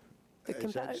you?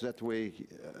 Is that the way?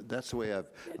 That's the way I've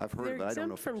heard of it. I don't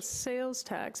know. They're exempt from sales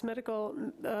tax.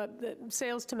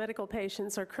 Sales to medical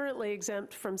patients are currently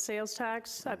exempt from sales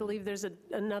tax. I believe there's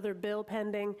another bill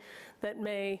pending that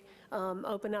may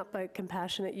open up a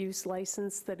compassionate use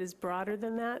license that is broader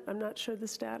than that. I'm not sure the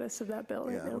status of that bill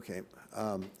right now. Okay.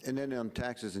 And then on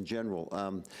taxes in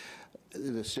general,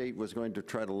 the state was going to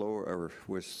try to lower, or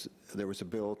there was a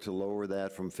bill to lower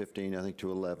that from 15, I think,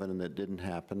 to 11, and that didn't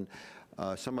happen.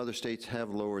 Some other states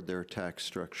have lowered their tax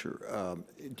structure.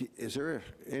 Is there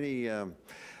any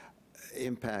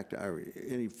impact or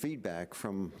any feedback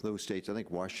from those states? I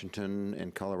think Washington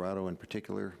and Colorado in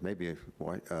particular, maybe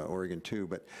Oregon too,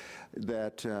 but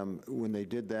that when they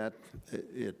did that,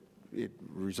 it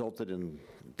resulted in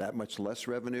that much less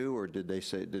revenue, or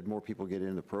did more people get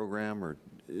in the program, or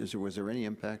was there any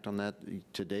impact on that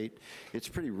to date? It's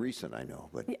pretty recent, I know,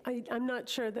 but. I'm not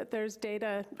sure that there's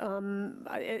data.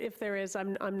 If there is,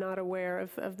 I'm not aware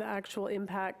of the actual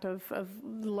impact of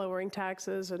lowering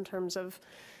taxes in terms of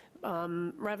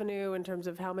revenue, in terms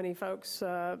of how many folks,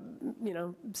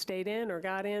 stayed in or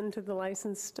got into the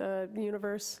licensed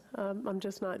universe. I'm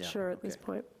just not sure at this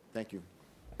point. Thank you.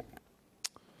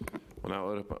 We'll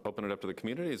now open it up to the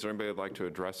community. Is there anybody who'd like to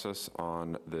address us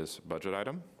on this budget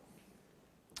item?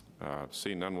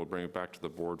 Seeing none, we'll bring it back to the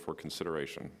board for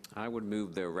consideration. I would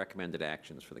move the recommended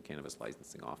actions for the Cannabis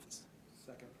Licensing Office.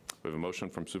 Second. We have a motion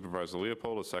from Supervisor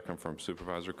Leopold, a second from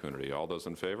Supervisor Coonerty. All those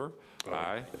in favor?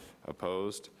 Aye.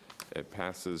 Opposed? It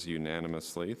passes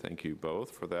unanimously. Thank you both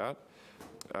for that.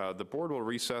 The board will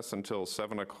recess until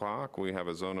 7 o'clock. We have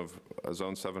a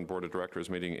Zone 7 Board of Directors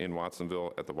meeting in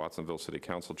Watsonville at the Watsonville City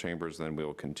Council chambers. Then we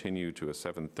will continue to a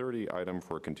 7:30 item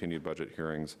for continued budget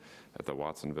hearings at the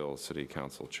Watsonville City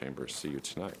Council chambers. See you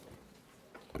tonight.